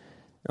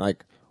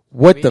 Like,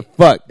 what the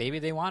fuck? Maybe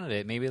they wanted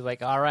it. Maybe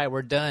like, all right,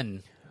 we're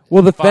done.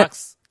 Well, the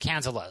Fox,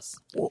 cancel us.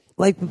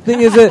 like the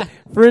thing is that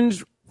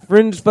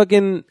Fringe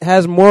fucking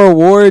has more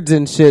awards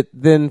and shit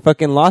than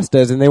fucking Lost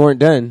does, and they weren't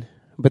done.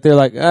 But they're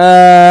like,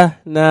 nah,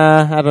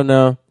 I don't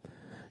know.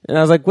 And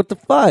I was like, what the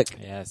fuck?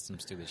 Yeah, that's some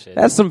stupid shit.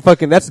 That's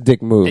a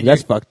dick move. And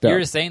That's fucked up. You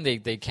were saying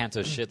they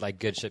cancel shit like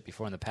good shit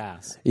before in the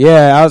past.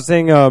 Yeah, I was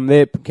saying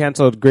they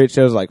canceled great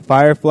shows like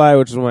Firefly,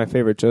 which is one of my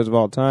favorite shows of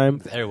all time.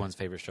 It's everyone's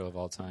favorite show of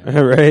all time.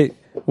 Right?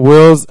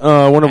 Will's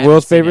one of I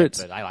Will's haven't seen it,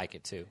 favorites. but I like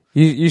it too.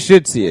 You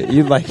should see it.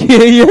 You like I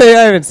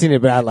haven't seen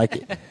it, but I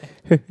like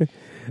it.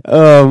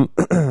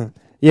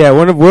 Yeah,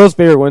 one of Will's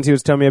favorite ones he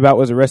was telling me about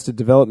was Arrested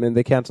Development.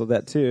 They canceled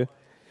that too.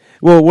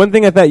 Well, one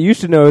thing I thought you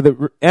should know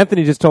that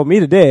Anthony just told me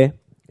today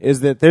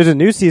is that there's a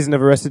new season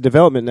of Arrested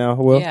Development now.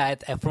 Will? Yeah,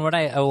 from what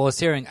I was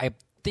hearing, I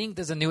think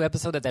there's a new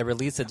episode that they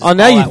released. That just Oh,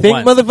 now all you at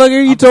think, once.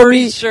 motherfucker? You I'm told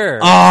pretty me. sure.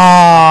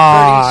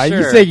 Ah, I'm pretty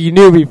you sure. said you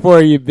knew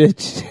before, you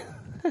bitch.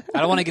 I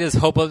don't want to get his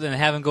hope up and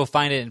have him go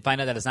find it and find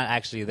out that it's not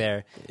actually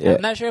there. Yeah.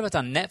 I'm not sure if it's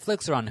on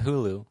Netflix or on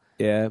Hulu.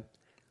 Yeah.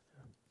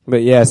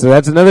 But yeah, so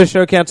that's another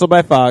show canceled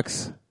by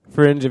Fox.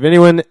 Fringe. If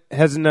anyone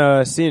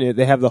hasn't seen it,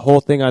 they have the whole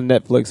thing on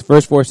Netflix,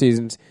 first 4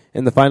 seasons,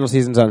 and the final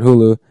season's on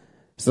Hulu.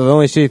 So the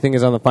only shitty thing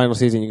is on the final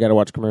season, you got to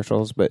watch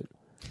commercials, but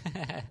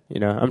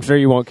I'm sure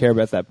you won't care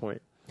about that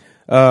point.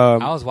 I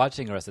was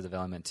watching Arrested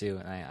Development too,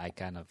 and I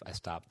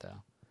stopped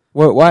though.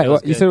 Why? It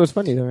was You good. said it was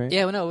funny though, right?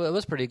 Yeah, well, no, it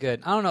was pretty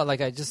good. I don't know,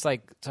 like I just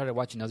started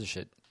watching other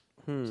shit.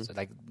 So,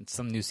 like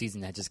some new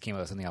season that just came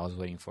out, something I was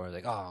waiting for.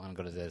 Like, oh, I'm gonna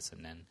go to this,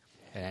 and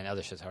then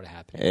other shit started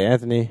happening. Hey,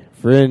 Anthony,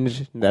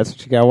 Fringe. That's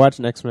what you got to watch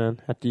next, man.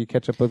 After you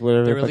catch up with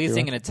whatever. They're the fuck you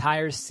releasing want. an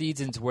entire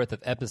season's worth of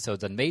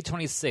episodes on May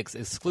 26th,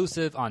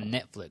 exclusive on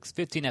Netflix.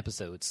 15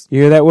 episodes.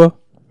 You hear that, Will?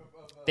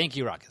 Thank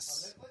you,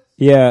 Ruckus.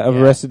 Yeah, of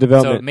Yeah. Arrested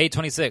Development. So May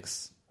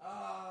 26th.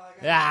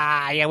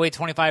 Wait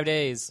 25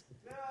 days.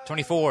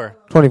 24.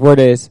 24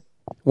 days.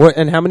 What?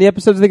 And how many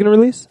episodes are they going to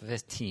release?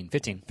 15.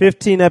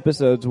 15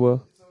 episodes,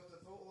 Will. So it's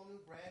a whole new,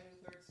 brand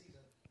new 3rd season.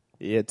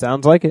 Yeah, it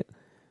sounds like it.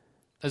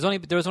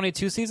 There was only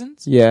 2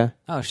 seasons? Yeah.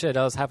 Oh shit,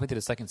 I was halfway through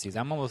the 2nd season.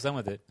 I'm almost done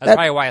with it. That's That-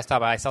 probably why I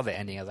stopped. I saw the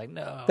ending. I was like,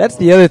 no. That's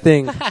the other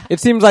thing. It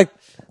seems like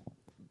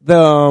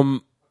the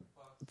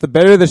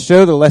better the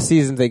show, the less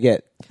seasons they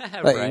get.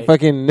 Like Right.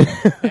 fucking,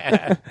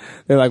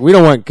 they're like, we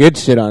don't want good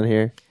shit on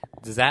here.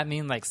 Does that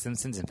mean like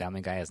Simpsons and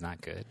Family Guy is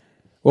not good?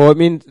 Well, I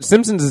mean,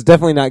 Simpsons is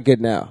definitely not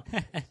good now.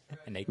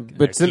 And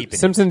But they're keeping it.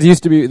 Simpsons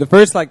used to be the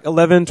first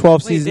 11,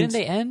 12 Wait, seasons. didn't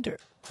they end? Or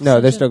No,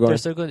 they're Simpsons? still going. They're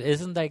still good.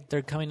 Isn't like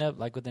they're coming up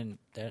like within?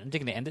 I'm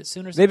thinking they end it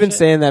soon or something. They've been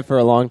saying that for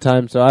a long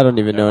time, so I don't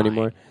even know Never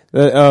anymore.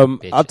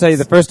 mind. I'll tell you,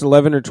 the Bitches. first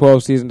 11 or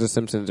 12 seasons of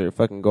Simpsons are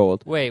fucking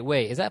gold. Wait,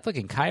 is that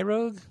fucking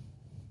Kyrogue?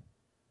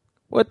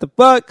 What the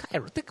fuck? Hey,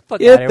 get the fuck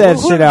Get outta here. that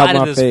Who shit out invited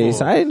my this face.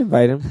 fool? I didn't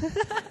invite him.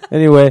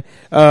 Anyway,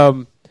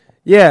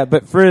 yeah,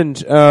 but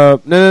Fringe.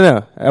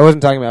 No. I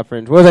wasn't talking about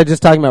Fringe. What was I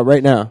just talking about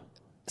right now?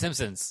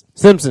 Simpsons.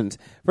 Simpsons.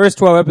 First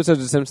 12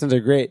 episodes of Simpsons are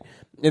great.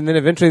 And then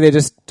eventually they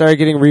just started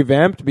getting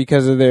revamped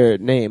because of their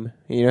name.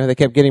 You know, they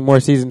kept getting more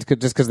seasons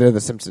just because they're the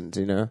Simpsons,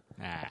 you know?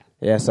 Nah.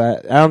 Yeah,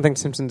 so I don't think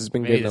Simpsons has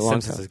been Maybe good in the a long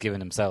Simpsons time. is giving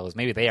themselves.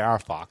 Maybe they are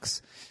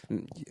Fox.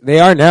 They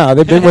are now.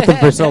 They've been with them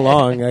for so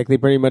long. Like, they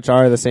pretty much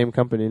are the same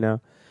company now.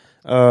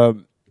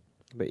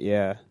 But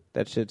yeah,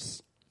 that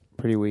shit's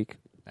pretty weak.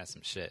 That's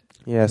some shit.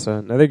 Yeah, so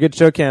another good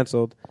show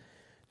canceled.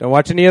 Don't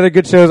watch any other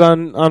good shows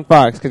on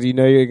Fox because you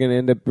know you're going to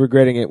end up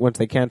regretting it once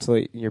they cancel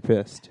it and you're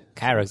pissed.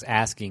 Kyra's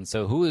asking,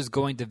 so who is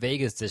going to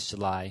Vegas this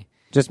July?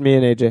 Just me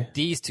and AJ.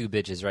 These two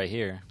bitches right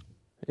here.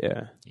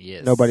 Yeah.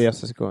 Yes. Nobody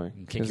else is going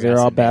Kick because your they're ass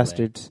all in Melee,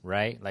 bastards.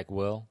 right? Like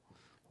Will.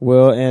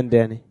 Will and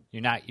Danny.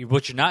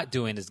 What you're not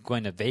doing is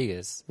going to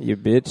Vegas. You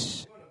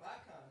bitch.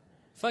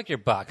 Fuck your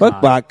BotCon.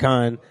 Fuck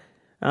BotCon.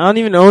 I don't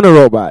even own a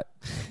robot.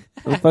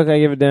 What the fuck I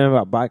give a damn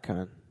about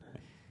BotCon?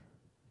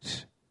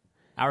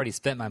 I already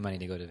spent my money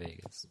to go to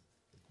Vegas.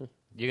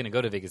 You're going to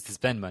go to Vegas to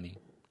spend money.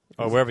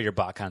 Or wherever your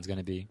BotCon's going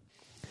to be.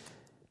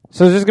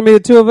 So is this going to be the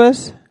two of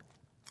us?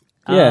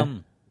 Yeah.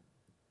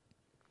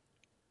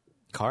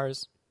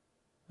 Cars.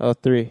 Oh,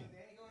 three.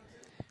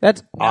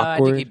 That's No, I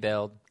think he awkward.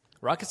 bailed.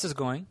 Rockets is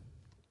going,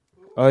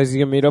 Oh, is he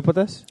going to meet up with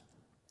us?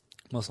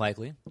 most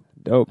likely.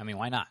 Dope. I mean,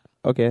 why not?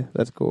 Okay,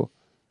 that's cool.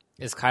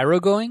 Is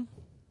Cairo going?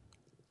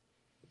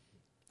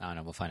 I don't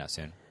know. We'll find out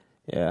soon.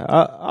 Yeah,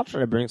 I'll try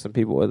to bring some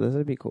people with us.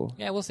 That'd be cool.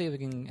 Yeah, we'll see if we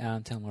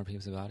can tell more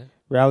people about it.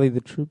 Rally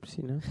the troops,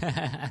 you know?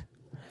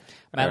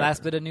 My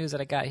last bit of news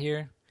that I got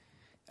here.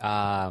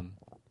 The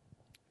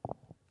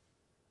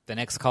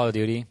next Call of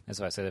Duty. That's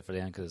why I said it for the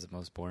end because it's the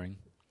most boring.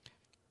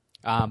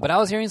 But I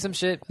was hearing some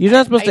shit. You're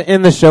not supposed to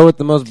end the show with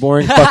the most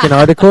boring fucking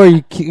article. Are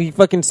you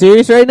fucking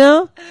serious right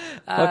now?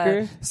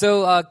 Fucker.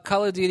 So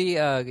Call of Duty,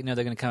 they're going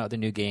to come out with a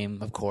new game,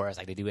 of course,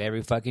 like they do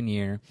every fucking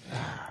year.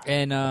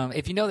 And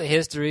if you know the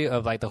history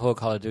of like the whole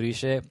Call of Duty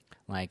shit,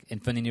 like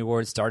Infinity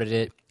Ward started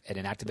it, and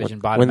then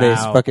Activision bought When them they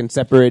out. fucking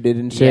separated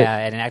and shit. Yeah,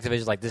 and then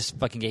Activision's like, this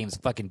fucking game's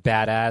fucking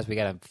badass. We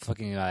gotta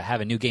fucking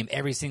have a new game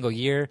every single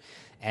year.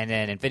 And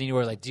then Infinity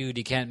Ward like, dude,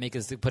 you can't make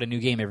us put a new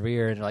game every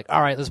year. And they're like,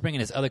 all right, let's bring in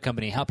this other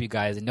company, help you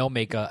guys, and they'll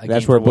make a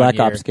That's game where for 1 Black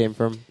year. Ops came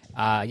from.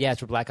 Yeah,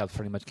 that's where Black Ops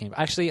pretty much came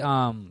from. Actually,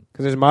 Because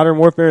there's Modern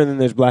Warfare and then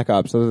there's Black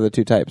Ops. Those are the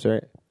two types,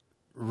 right?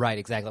 right,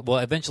 exactly. Well,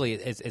 eventually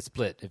it's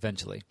split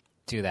eventually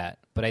to that.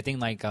 But I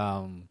think like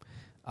what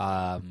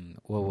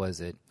was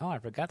it? Oh, I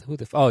forgot who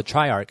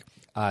Treyarch.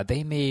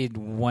 They made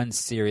one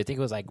series. I think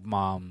it was like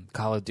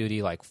Call of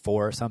Duty like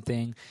 4 or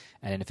something.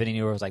 And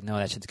Infinity War was like, no,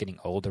 that shit's getting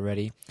old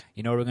already.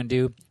 You know what we're gonna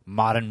do?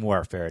 Modern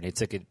Warfare. And they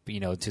took it,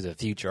 to the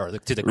future or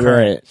to the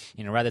current.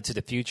 Right. Rather to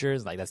the future.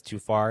 Like that's too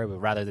far. But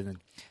rather than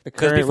The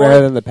 'cause current before-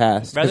 rather than the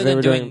past. 'Cause rather they than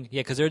were doing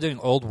because they were doing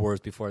old wars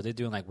before. They're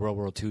doing like World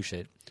War II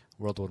shit,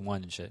 World War I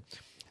and shit.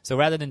 So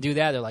rather than do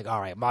that, they're like,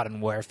 all right,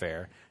 Modern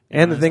Warfare.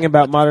 And the it's thing like, about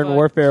what the Modern fuck?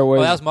 Warfare was...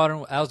 Oh,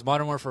 that was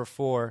Modern Warfare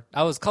 4.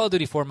 That was Call of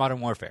Duty 4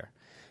 Modern Warfare.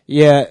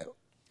 Yeah.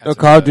 That's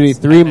Call what of it Duty was.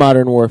 3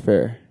 Modern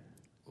Warfare.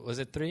 Was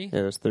it 3? Yeah,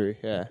 it was 3,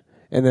 yeah.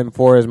 And then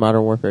 4 is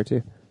Modern Warfare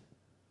 2.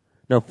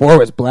 No, 4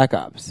 was Black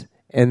Ops.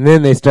 And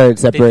then they started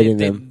separating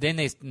them. Then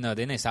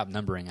they stopped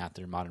numbering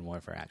after Modern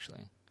Warfare.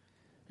 Actually,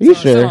 Are you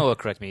Someone sure? will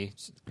correct me.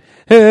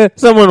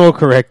 Someone will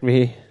correct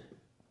me.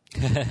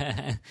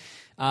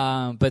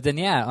 But then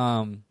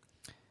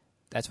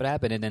that's what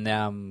happened. And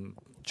then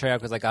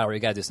Treyarch was like, "Oh, we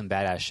gotta do some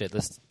badass shit.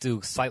 Let's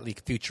do slightly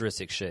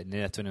futuristic shit." And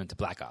then that's when it went to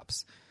Black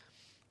Ops.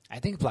 I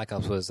think Black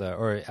Ops was,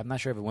 or I'm not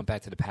sure if it went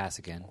back to the past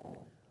again.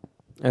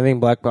 I think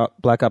Black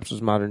Ops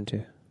was modern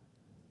too.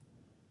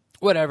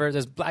 Whatever.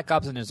 There's Black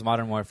Ops and there's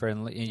Modern Warfare,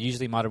 and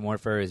usually Modern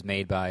Warfare is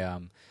made by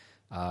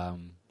wow,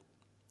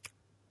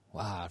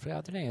 I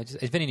forgot their name.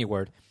 Infinity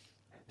Ward.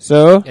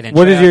 So, And then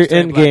what is your Treyarch,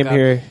 end Black game Ops.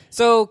 here?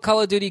 So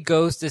Call of Duty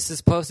Ghost. This is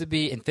supposed to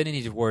be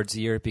Infinity Ward's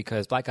year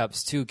because Black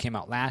Ops 2 came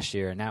out last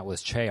year, and that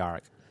was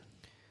Treyarch.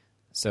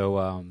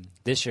 So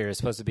this year is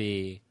supposed to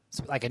be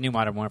like a new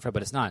Modern Warfare,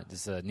 but it's not.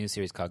 This is a new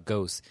series called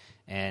Ghost,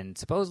 and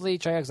supposedly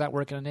Treyarch's not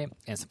working on it,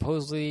 and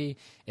supposedly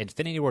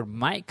Infinity Ward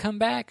might come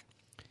back.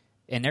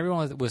 And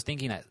everyone was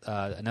thinking that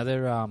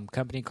another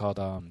company called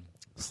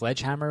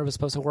Sledgehammer was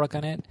supposed to work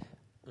on it,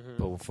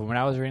 but from when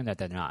I was reading that,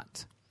 they're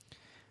not.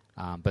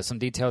 But some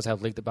details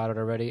have leaked about it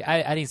already.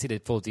 I didn't see the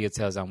full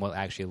details on what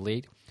actually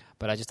leaked,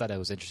 but I just thought it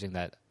was interesting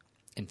that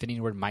Infinity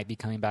Ward might be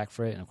coming back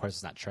for it, and of course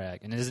it's not Treyarch.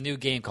 And there's a new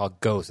game called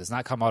Ghost. It's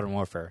not called Modern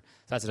Warfare.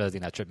 So that's another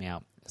thing that tripped me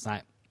out. It's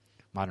not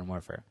Modern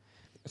Warfare.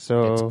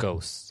 So, It's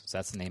Ghost. So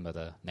that's the name of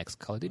the next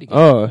Call of Duty game.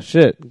 oh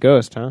shit,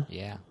 Ghost, huh?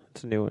 Yeah.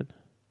 That's a new one.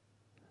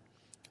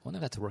 I wonder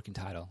if that's a working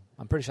title.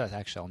 I'm pretty sure that's the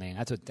actual name.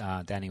 That's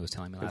what Danny was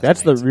telling me last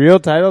That's night. the real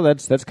title.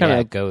 That's kind Yeah,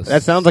 of Ghost.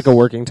 That sounds like a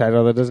working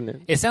title, though, doesn't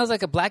it? It sounds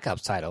like a Black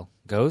Ops title.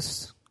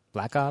 Ghost?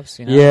 Black Ops?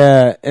 You know?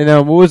 Yeah. And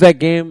what was that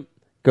game?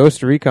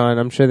 Ghost Recon.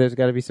 I'm sure there's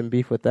got to be some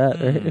beef with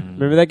that. Right?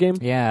 Remember that game?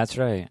 Yeah, that's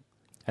right.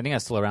 I think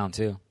that's still around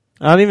too.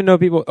 I don't even know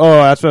people.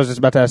 Oh, that's what I was just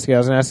about to ask you. I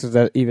was going to ask, is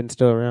that even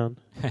still around?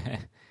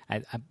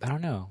 I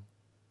don't know.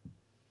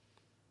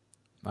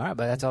 All right,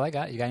 but that's all I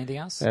got. You got anything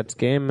else? That's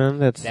game, man.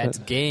 That's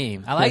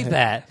game. I like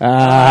that.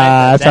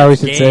 That's how we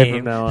should say it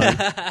from now on.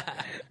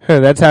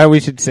 That's how we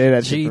should say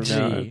that shit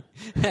from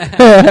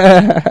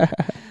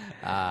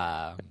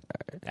now on.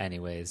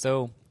 Anyway,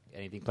 so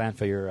anything planned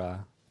for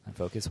your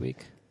Focus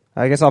week?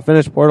 I guess I'll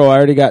finish Portal. I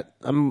already got.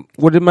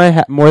 What did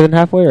my more than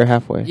halfway or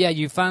halfway? Yeah,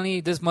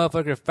 this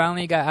motherfucker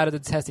finally got out of the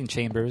testing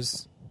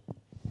chambers.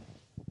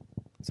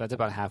 So that's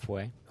about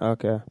halfway.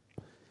 Okay.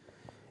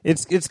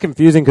 It's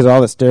confusing because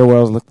all the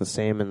stairwells look the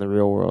same in the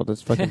real world.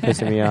 It's fucking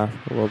pissing me off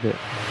a little bit.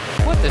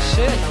 What the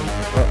shit?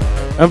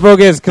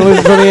 Unfocused,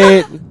 Collision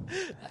 28.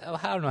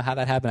 I don't know how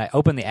that happened. I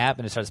opened the app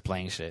and it starts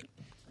playing shit.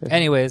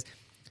 Anyways,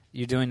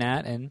 you're doing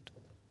that and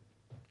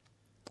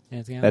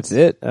anything else? That's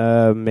it.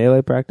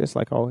 Melee practice,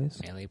 like always.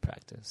 Melee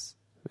practice.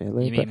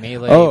 Melee. You mean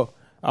melee? Oh,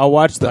 I'll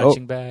watch the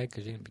punching bag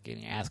because you're gonna be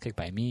getting your ass kicked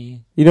by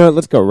me. You know what?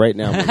 Let's go right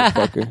now,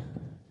 motherfucker.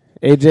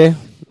 AJ.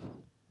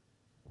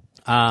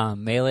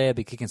 Melee, I'll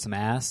be kicking some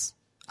ass.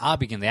 I'll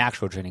be getting the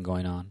actual training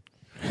going on.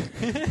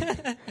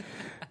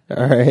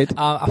 All right.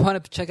 I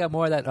want to check out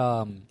more of that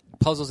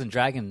Puzzles and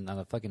Dragon on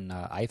the fucking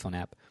iPhone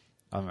app.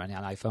 On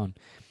iPhone.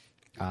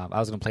 I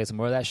was going to play some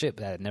more of that shit,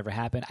 but that never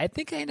happened. I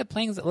think I ended up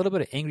playing a little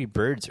bit of Angry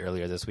Birds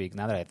earlier this week,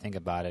 now that I think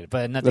about it.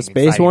 But nothing the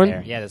space exciting one?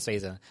 there. Yeah, the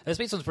space one. The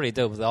space one's pretty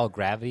dope with all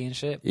gravity and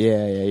shit.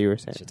 Yeah, you were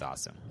saying. Shit's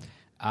awesome.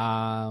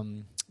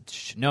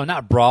 No,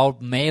 not Brawl,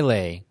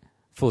 Melee.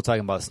 Fool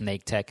talking about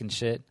Snake Tech and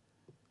shit.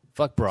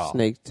 Fuck Brawl.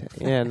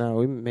 Yeah, no,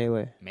 we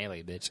Melee.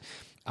 Melee, bitch.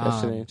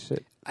 That shit ain't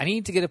shit. I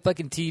need to get a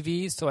fucking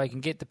TV so I can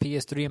get the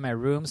PS3 in my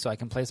room so I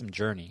can play some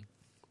Journey.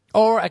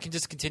 Or I can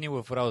just continue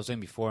with what I was doing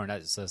before, and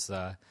that's just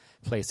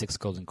play 6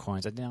 golden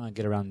coins. I didn't want to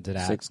get around to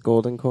that. 6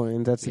 golden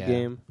coins, that's the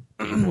game.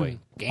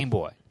 Game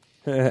Boy.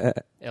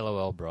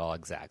 LOL Brawl,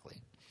 exactly.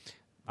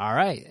 All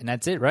right, and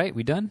that's it, right?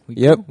 We done?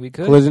 Yep. We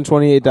good?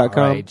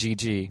 Collision28.com. All right,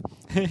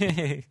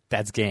 GG.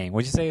 That's game.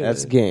 What'd you say?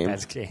 That's game.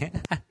 That's game.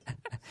 All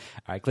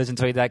right,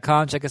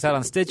 collision20.com. Check us out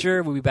on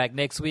Stitcher. We'll be back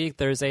next week,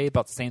 Thursday,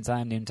 about the same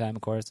time, noon time,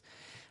 of course.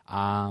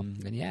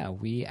 And yeah,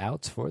 we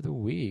out for the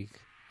week.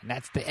 And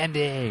that's the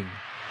ending.